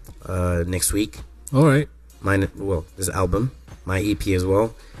next week. All right. This album, my EP as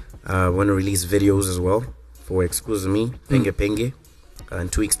well. I want to release videos as well for Exclusive Me, Penge Penge, in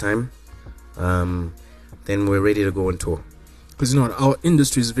 2 weeks' time. Then we're ready to go on tour. Because our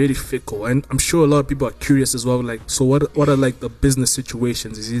industry is very fickle, and I'm sure a lot of people are curious as well. Like, so what are like the business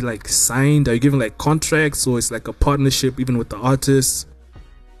situations? Is he like signed? Are you giving like contracts, or it's like a partnership even with the artists?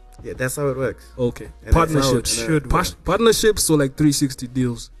 Yeah, that's how it works. Okay, and partnerships. Partnerships, so like 360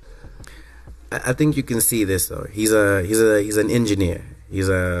 deals. I think you can see this though. He's an engineer. He's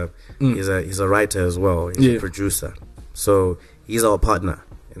a writer as well. He's a producer. So he's our partner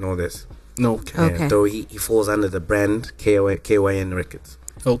in all this. Okay. Though he falls under the brand KYN Records.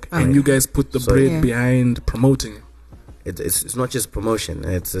 Okay. And you guys put the bread behind promoting it. It's not just promotion.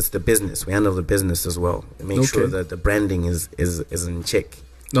 It's the business. We handle the business as well. We make sure that the branding is in check.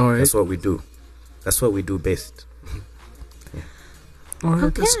 All right. That's what we do. That's what we do best. All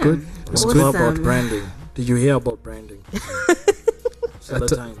right, that's good. That's good about branding. Did you hear about branding?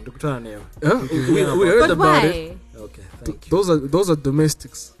 Celatine. We heard about it. Okay, thank you. Those are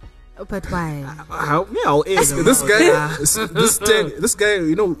domestics. But why? This guy,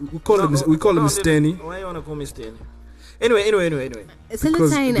 we call him Stanny. Why you wanna call me Stanny? Anyway.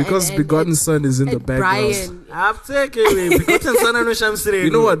 Because Begotten Son is in the background. I've taken Begotten Son and Shamsri.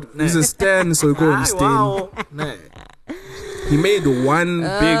 You know what? He's a Stan, so we call him Stanny. He made one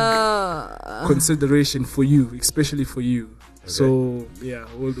big consideration for you, especially for you. Okay. So yeah,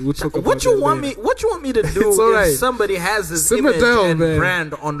 we'll talk about what you want me. What you want me to do? It's all right. If somebody has this image and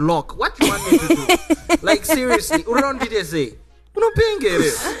brand on lock, what you want me to do? Like seriously, what did they say?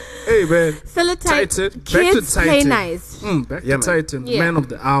 Hey man, Titan. Kids play nice. Back to Titan, man of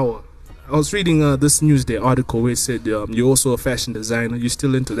the hour. I was reading this Newsday article where it said you're also a fashion designer. You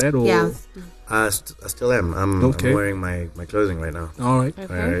still into that, or? Yeah. I still am. I'm wearing my clothing right now. All right.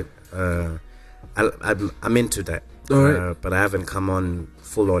 Okay. All right. I'm into that. All right. But I haven't come on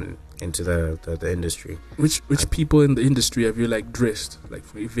full on into the industry. Which people in the industry have you like dressed like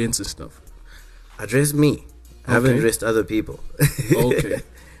for events and stuff? I dress me. I haven't dressed other people. Okay.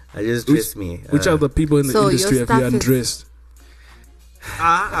 I just dress me. Which other people in the industry have you undressed?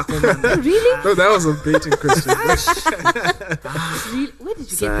 Really? No, that was a baiting question. Really? Where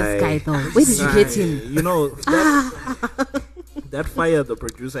did you get this guy though? Where did you get him? You know that fire the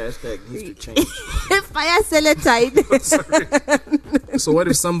producer hashtag needs to change. Fire Celatine. So what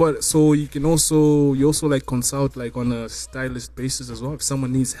if somebody? So you also like consult like on a stylist basis as well. If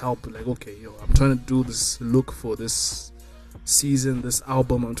someone needs help, like I'm trying to do this look for this season, this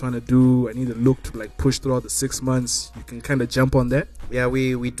album I need a look to like push throughout the 6 months. You can kind of jump on that. Yeah,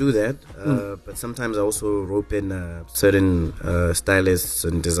 we do that, but sometimes I also rope in certain stylists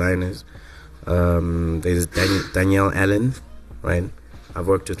and designers. There's Danielle Allen, right? I've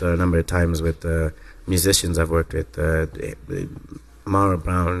worked with her a number of times with musicians. I've worked with Mara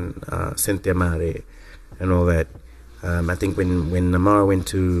Brown, Cynthia Mare, and all that. I think when Amara went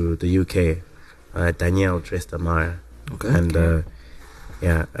to the UK, Danielle dressed Amara. Okay. And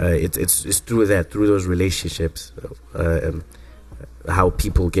it's through those relationships. how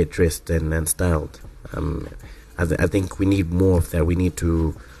people get dressed and styled. I think we need more of that. We need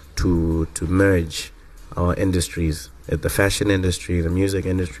to merge our industries, the fashion industry, the music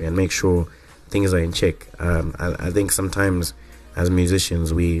industry, and make sure things are in check. I think sometimes as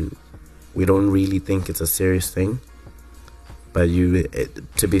musicians we don't really think it's a serious thing. But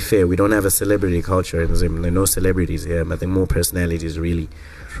to be fair, we don't have a celebrity culture in Zim. There are no celebrities here. I think more personalities really.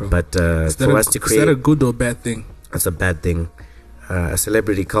 True. But for us to create, is that a good or bad thing? It's a bad thing. A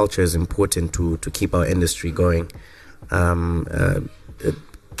celebrity culture is important to keep our industry going.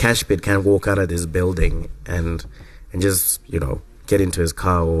 Cashpit can't walk out of this building and just get into his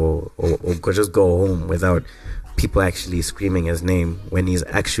car or just go home without people actually screaming his name when he's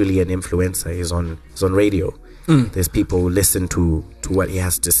actually an influencer. He's on radio. There's people who listen to what he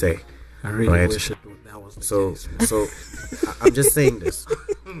has to say. I really wish that was the case. So I'm just saying this.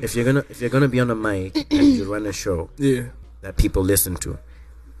 If you're gonna be on a mic and you run a show that people listen to,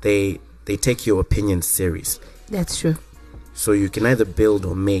 they take your opinion seriously. That's true. So you can either build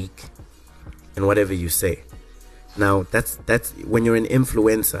or make in whatever you say. Now that's when you're an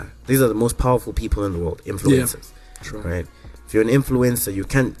influencer. These are the most powerful people in the world. Influencers, right? If you're an influencer, you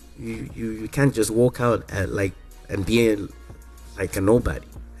can't just walk out and be like a nobody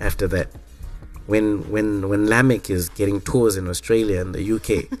after that. When Lamek is getting tours in Australia and the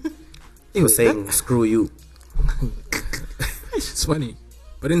UK for saying screw you. It's funny.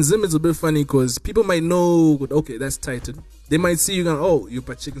 But in Zim it's a bit funny because people might know, okay, that's Titan. They might see you going, oh, you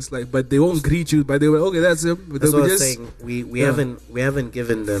put chicken slice, but they won't greet you. But they will, okay, that's him. But that's what I'm saying. We haven't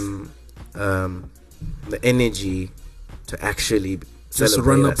given them the energy to actually just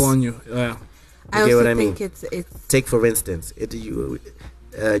run up on you. Yeah, I get also what I mean. Think it's take for instance,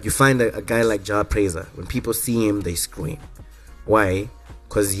 you find a guy like Jah Prayzah. When people see him, they scream. Why?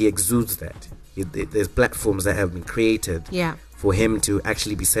 Because he exudes that. There's platforms that have been created for him to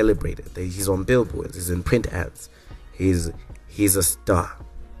actually be celebrated. He's on billboards. He's in print ads. He's a star,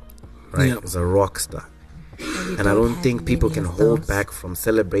 right? Yeah. He's a rock star. And I don't think people can hold back from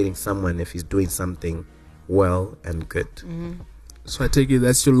celebrating someone if he's doing something well and good. So I take it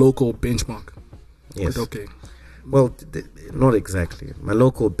that's your local benchmark. Yes. But okay. Well, not exactly. My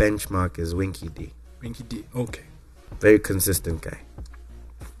local benchmark is Winky D. Winky D. Okay. Very consistent guy.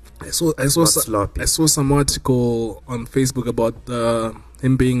 I saw some article on Facebook about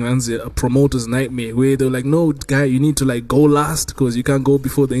him being a promoter's nightmare, where they're like, no, guy, you need to go last because you can't go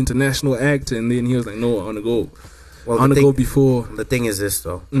before the international act. And then he was like, no, I want to go. Well, I want to go before. The thing is this,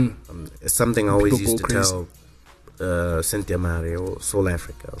 though. It's something I always used to tell Cynthia Mari or Soul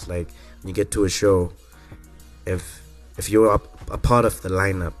Africa. It's like, when you get to a show, if you're a part of the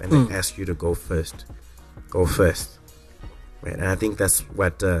lineup and they ask you to go first, go first. Right? And I think that's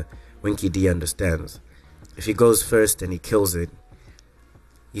what Winky D understands. If he goes first and he kills it,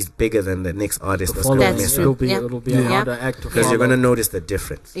 he's bigger than the next artist that's going to mess up. It'll be a harder act to because you're going to notice the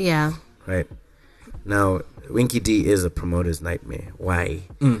difference. Yeah. Right? Now, Winky D is a promoter's nightmare. Why?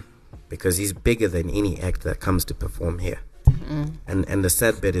 Because he's bigger than any act that comes to perform here. And the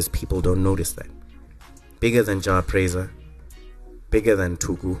sad bit is people don't notice that. Bigger than Jah Prayzah, bigger than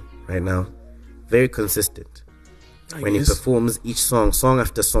Tuku right now. Very consistent. When he performs each song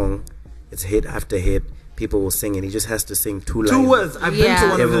after song, it's hit after hit. People will sing, and he just has to sing two lines. 2 words. I've been to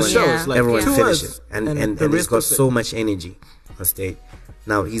one of his shows. Everyone 2 finishes, words. and he's got so much energy on stage.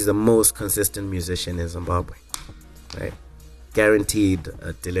 Now he's the most consistent musician in Zimbabwe, right? Guaranteed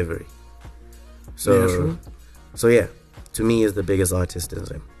delivery. So yeah, to me, he's the biggest artist in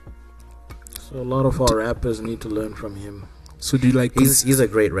Zim. So a lot of our rappers need to learn from him. So do you like? He's a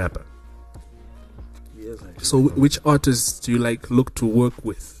great rapper. So which artists do you look to work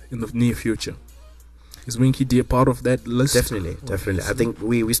with in the near future? Is Winky D a part of that list? Definitely. I think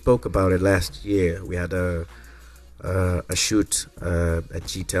we spoke about it last year. We had a shoot at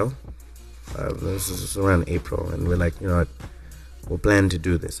GTEL. This was around April, and we're like, we'll plan to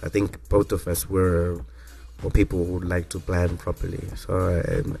do this. I think both of us were people who would like to plan properly. So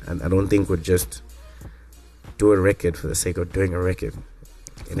I don't think we'd just do a record for the sake of doing a record.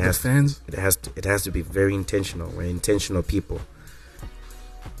 It has to be very intentional. We're intentional people.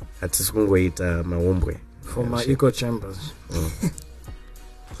 For my echo chambers.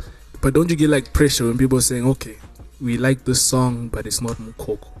 But don't you get pressure when people are saying, okay, we like this song, but it's not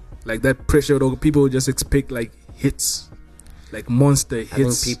Mukoko? Like that pressure, people just expect hits, monster hits. I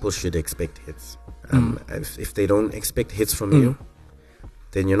think people should expect hits. If they don't expect hits from you,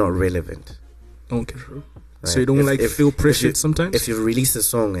 then you're not relevant. Okay, true. Right. So you don't feel pressured sometimes? If you release a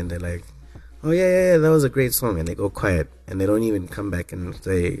song and they're like, oh yeah, that was a great song, and they go quiet and they don't even come back and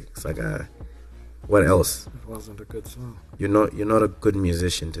say, it's like what else? It wasn't a good song. You're not a good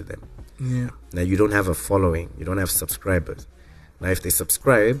musician to them. Yeah. Now you don't have a following. You don't have subscribers. Now if they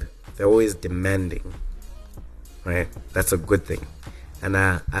subscribe, they're always demanding. Right? That's a good thing. And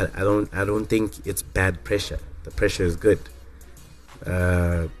I don't think it's bad pressure. The pressure is good.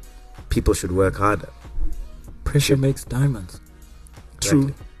 People should work harder. Pressure makes diamonds.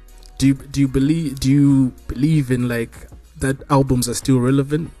 Exactly. True. Do you believe in like that albums are still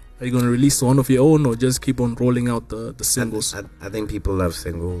relevant? Are you gonna release one of your own or just keep on rolling out the singles? I think people love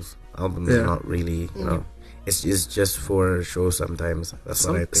singles. Albums are not really, you know. It's just for a show sometimes. That's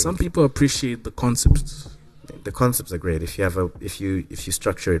what I think. Some people appreciate the concepts. The concepts are great. If you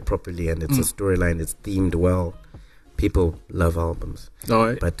structure it properly and it's a storyline, it's themed well, people love albums. All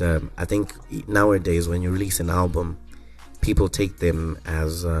right. But I think nowadays when you release an album, people take them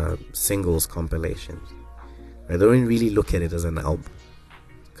as singles compilations. Right? They don't really look at it as an album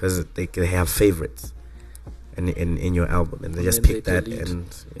because they have favorites in your album, and they just pick that and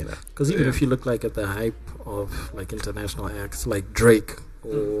you know. Because even if you look like at the hype of like international acts like Drake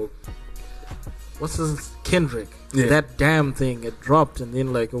or what's his Kendrick, that damn thing it dropped, and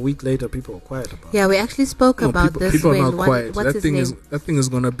then like a week later people were quiet about it. Yeah, we actually spoke about this. People are not quiet. What's that thing is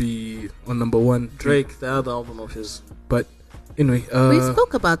gonna be on number one. Drake, the other album of his. But anyway, we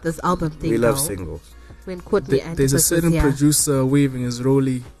spoke about this album thing. We love singles. When Courtney there's a certain producer waving his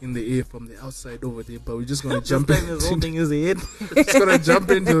rollie in the air from the outside over there, but we're just gonna jump in. Holding his head. Just gonna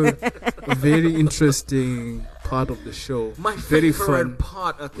jump into a very interesting part of the show. My very favorite fun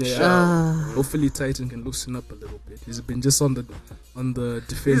part of the show. Hopefully Titan can loosen up a little bit. He's been just on the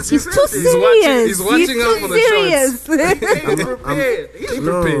defense. He's too serious. He's watching out for the shots. He's prepared. He's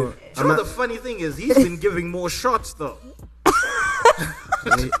prepared. The funny thing is, he's been giving more shots though.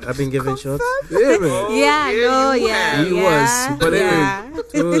 I've been giving shots. Yeah, man. He was. But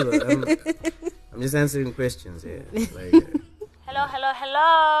anyway, I'm just answering questions here. Hello.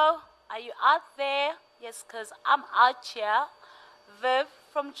 Are you out there? Yes, because I'm out here. Viv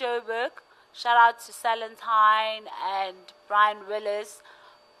from Joburg. Shout out to Salentine and Brian Willis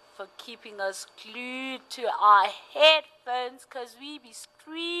for keeping us glued to our headphones because we be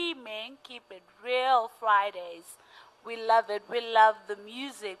streaming Keep It Real Fridays. We love it. We love the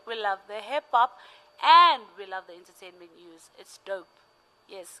music. We love the hip-hop. And we love the entertainment news. It's dope.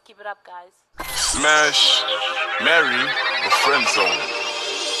 Yes, keep it up, guys. Smash, marry, or friend zone?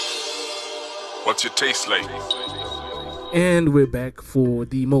 What's your taste like? And we're back for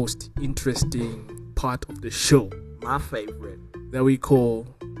the most interesting part of the show. My favorite. That we call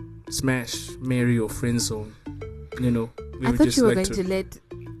Smash, Marry, or Friend Zone. You know, I thought you were going to let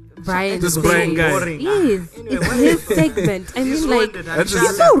Brian. This Brian guy. Yes, it's his segment. I mean, like, you're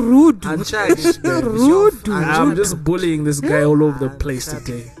so rude. I'm just bullying this guy all over the place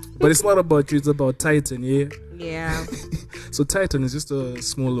today. But it's not about you, it's about Titan, yeah? Yeah. So Titan is just a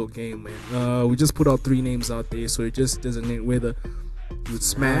small little game, man. We just put out 3 names out there, so it just designate whether you would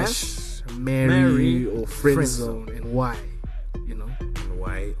smash, marry, or friend zone, and why. You know? And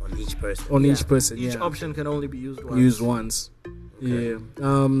why on each person. On each person, Each option can only be used once. Used once. Okay.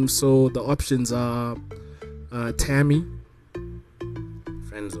 Yeah. So the options are Tammy.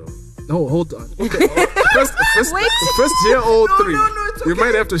 Friend zone. No, hold on. Okay. First hear all 3. Okay. We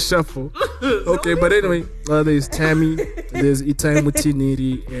might have to shuffle. Okay, but anyway, there's Tammy, there's Itai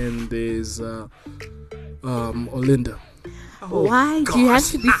Mutiniri, and there's Olinda. Why do you have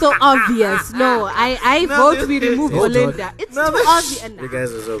to be so obvious? No, I vote we remove Olinda. It's too obvious. You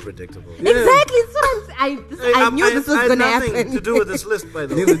guys are so predictable. Yeah. Exactly. So I knew this was going to happen. Nothing to do with this list, by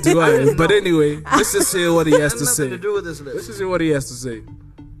the way. Neither do I. But anyway, let's just hear what he has to say. Nothing to do with this list. Let's just hear what he has to say.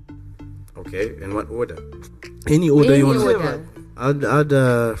 Okay, in what order? Any order you want to.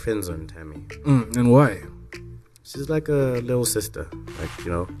 I'd friend zone Tammy. And why? She's like a little sister, like,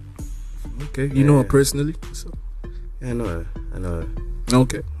 you know. Okay, you know her personally? So. Yeah, I know her.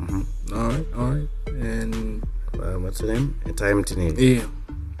 Okay. All right. And what's her name? Time to name. Yeah.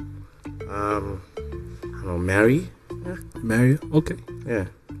 I don't know, Mary? Yeah. Mary? Okay. Yeah.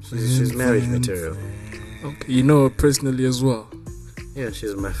 She's marriage material. Okay, you know her personally as well. Yeah,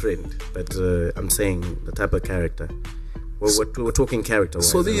 she's my friend. But I'm saying the type of character. We're talking character.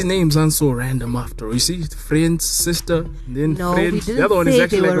 So these names aren't so random after all. You see, friend, sister, then no, friend. We didn't the other one say is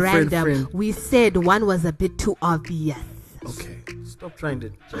actually they like were a random. friend. We said one was a bit too obvious. Okay. Stop trying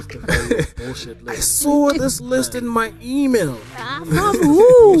to justify your bullshit list. I saw this list in my email. From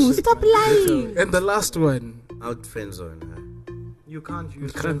who? Stop lying. And the last one. Out friend zone. You can't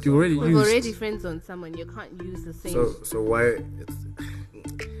use. You already You've used. already friend zone someone. You can't use the same. So why?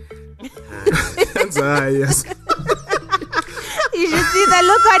 It's yes. You should see the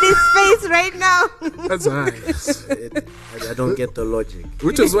look on his face right now. That's alright. I don't get the logic.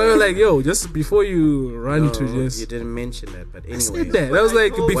 Which was why we're like, yo, just before you run No, to just. you didn't mention that, but I anyway. said that. That was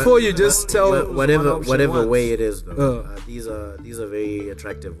like before you just tell. Whatever way it is, though. These are very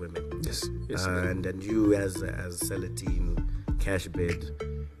attractive women. Yes. And you as Celatine, Cash Bid,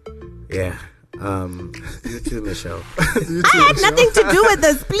 yeah. You too, Michelle. I had nothing to do with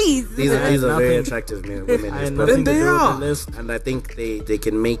this, please. These are very attractive women. I had nothing to do with the list. And I think they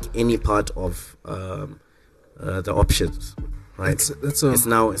can make any part of the options. Right. It's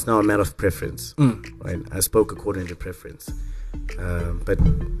now a matter of preference. Right. I spoke according to preference. But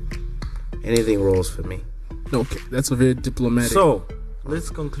anything rolls for me. Okay, that's a very diplomatic. So let's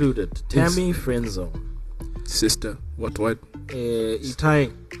conclude it. Tammy friendzone. Sister, what?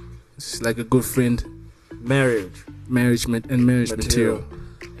 Itai. It's like a good friend. Marriage material.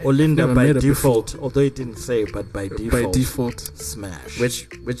 Olinda by default, although it didn't say, but by default. Smash.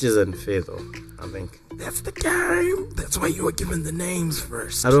 Which is unfair though, I think. That's the game. That's why you were given the names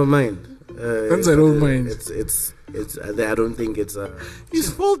first. I don't mind. I don't mind. It's. I don't think it's. He's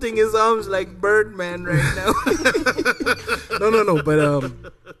folding his arms like Birdman right now. No. But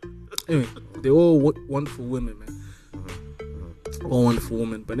anyway, they're all wonderful women, man. All wonderful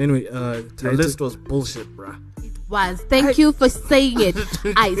women. But anyway, the list was bullshit, bruh. Was. Thank you for saying it.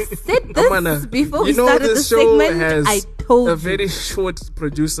 I said this before we started the segment. I told you. A very short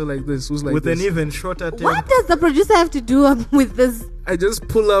producer like this who's like with this. An even shorter tempo. What does the producer have to do with this? I just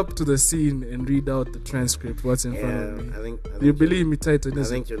pull up to the scene and read out the transcript. What's in front of me? I think you believe me, Titan? I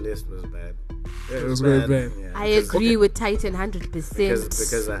think your list was bad. It was very bad. Yeah. I agree with Titan 100%.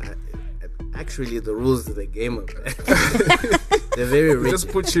 Because actually the rules of the game are bad. They're very rigid. Just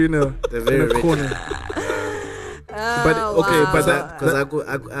put you in a corner. But okay, wow.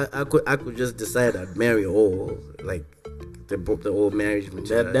 Because I could just decide I'd marry all like the old marriage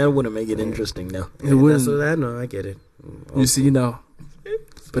material. That wouldn't make it interesting now. It wouldn't. So I know, I get it. You see now.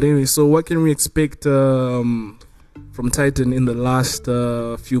 But anyway, so what can we expect from Titan in the last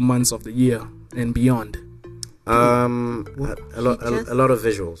few months of the year and beyond? A lot of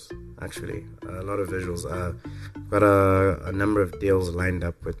visuals, actually. A lot of visuals. Got a number of deals lined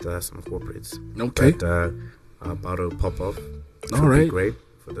up with some corporates. Okay. But about to pop off. All right. Great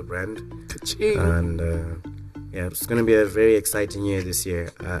for the brand. Ka-ching. And yeah, it's going to be a very exciting year this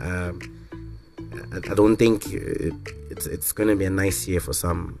year. I don't think it's going to be a nice year for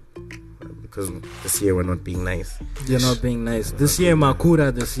some, because this year we're not being nice. You're not being nice. This year,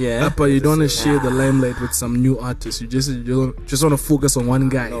 Makura, this year. But you don't want to share the limelight with some new artists. You just want to focus on one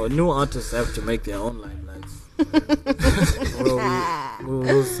guy. No, new artists have to make their own limelights.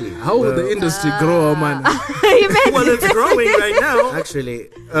 We'll see. How will the industry grow, man? Well, it's growing right now. Actually,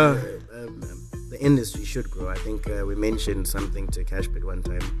 the industry should grow. I think we mentioned something to Cashbit one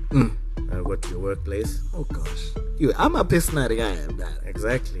time. Go to your workplace. Oh gosh, I'm a business guy. I'm that.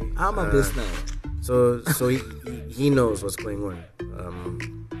 Exactly. I'm a business. So he knows what's going on.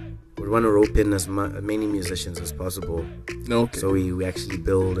 We want to rope in as many musicians as possible. Okay. So we actually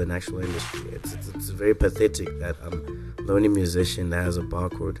build an actual industry. It's very pathetic that I'm the only musician that has a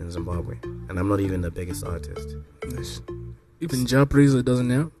barcode in Zimbabwe, and I'm not even the biggest artist. Nice. Even Japreza doesn't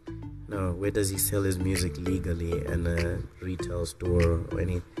have? No. Where does he sell his music legally in a retail store or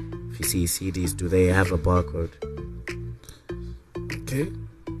any? If you see CDs, do they have a barcode? Okay.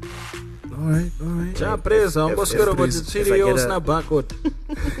 All right. Japreza, almost got about the CDs na barcode.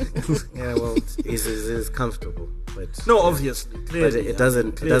 Yeah, well, it's comfortable, but no, obviously, clearly, but it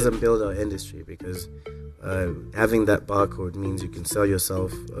doesn't build our industry, because having that barcode means you can sell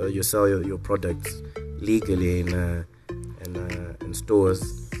yourself, your products legally in stores,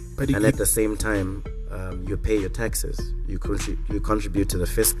 and at the same time, you pay your taxes. You contribute to the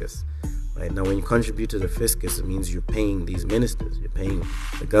fiscus. Right now, when you contribute to the fiscus, it means you're paying these ministers, you're paying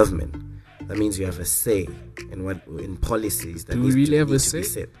the government. That means you have a say in policies that need to be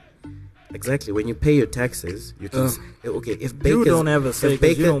set. Exactly. When you pay your taxes, you can. Okay, if Baker's, you don't have a say, if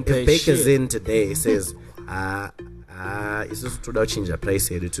Baker's in today says, it's just to change the price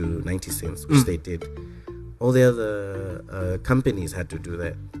here to 90 cents, which they did. All the other companies had to do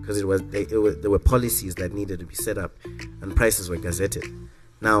that, because there were policies that needed to be set up, and prices were gazetted.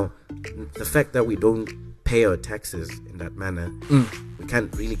 Now, the fact that we don't pay our taxes in that manner, we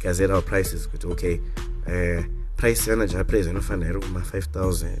can't really gazette our prices. But okay, price Japreza,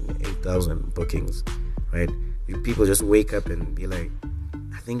 5,000, 8,000 bookings, right? People just wake up and be like,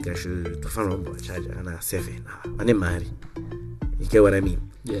 I think I should charge 7. You get what I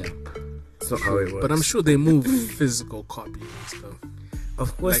mean? Yeah. It's not how it works. But I'm sure they move physical copies and stuff.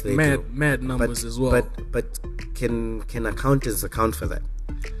 Of course, like mad numbers as well. But can accountants account for that?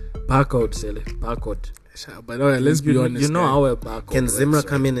 Barcode, Sele. Barcode. But all right, let's be honest. You know our barcode. Can Zimra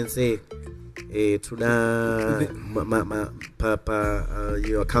come in and say, "Hey,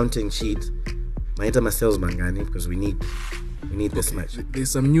 your accounting sheet, my sales mangani, because we need this much."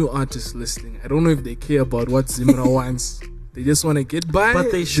 There's some new artists listening. I don't know if they care about what Zimra wants. They just want to get by.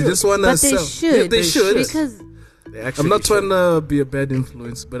 But they should. They just want to sell. Should. Yeah, they should. Because I'm not trying to be a bad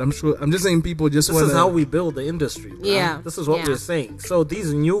influence, but I'm just saying people just want to. This is how we build the industry. Bro. Yeah. This is what we're saying. So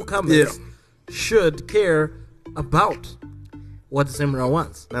these newcomers should care about what Zimra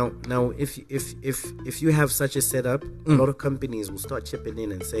wants. Now, if you have such a setup, a lot of companies will start chipping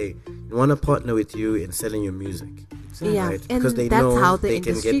in and say, "We want to partner with you in selling your music." Yeah, right? and Because they that's know how the they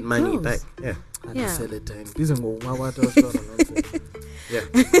can industry get money grows. back. Yeah. Yeah.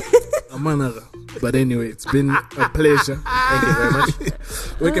 But anyway, it's been a pleasure. Thank you very much.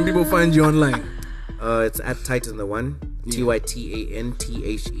 Where can people find you online? It's at Titan the One,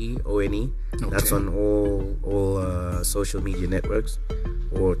 TYTANTHEONE. That's on all social media networks,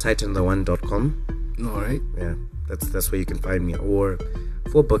 or TitanThe1.com. All right. Yeah, that's where you can find me. Or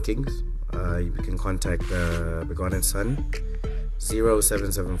for bookings, you can contact Begon & Son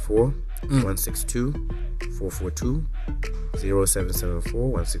 0774 162 442 0774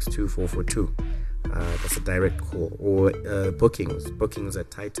 162 442. That's a direct call. Or bookings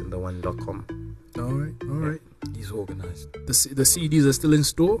at TitanThe1.com. All right. He's organized. The CDs are still in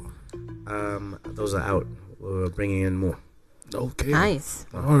store? Those are out. We're bringing in more. Okay. Nice.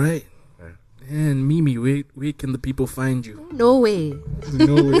 All right. And Mimi, where can the people find you? No way. On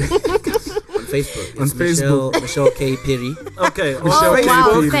Facebook. On Facebook. Michelle K. Perry. Okay. On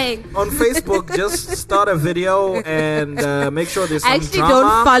Facebook, just start a video and make sure there's some actually drama.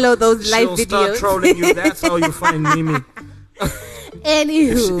 Don't follow those live She'll videos. Start trolling you. That's how you find Mimi.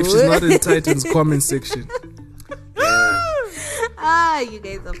 Anywho. If she's not in Titan's comment section. You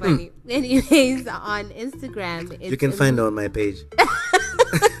guys are funny. Anyways, on Instagram, you can find her on my page.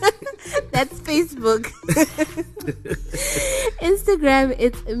 That's Facebook. Instagram,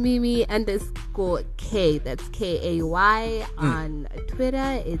 it's Mimi_K. That's KAY. On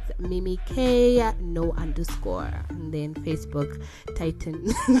Twitter, it's MimiK, no underscore. And then Facebook,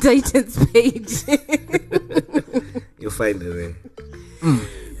 Titan's page. You'll find it there.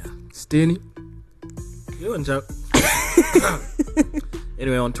 Stanny? You and Chuck.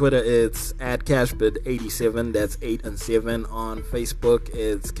 Anyway, on Twitter it's at Cashbid87. That's 8 and 7. On Facebook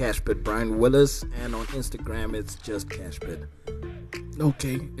it's Cashbid Brian Willis, and on Instagram it's just Cashbid.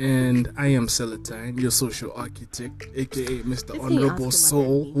 Okay, and I am Celatine, your social architect, aka Mr. Honorable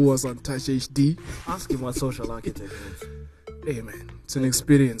Soul, who was on Touch HD. Ask him what social architect means. Hey man, it's an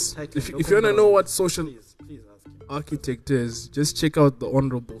experience. If you want to know what social architect is, just check out the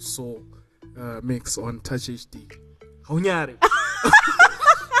Honorable Soul mix on Touch HD.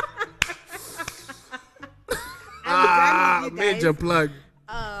 Major plug.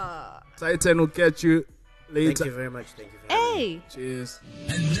 Titan will catch you later. Thank you very much. Hey. Cheers.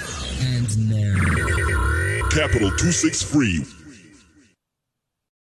 And now. Capital 263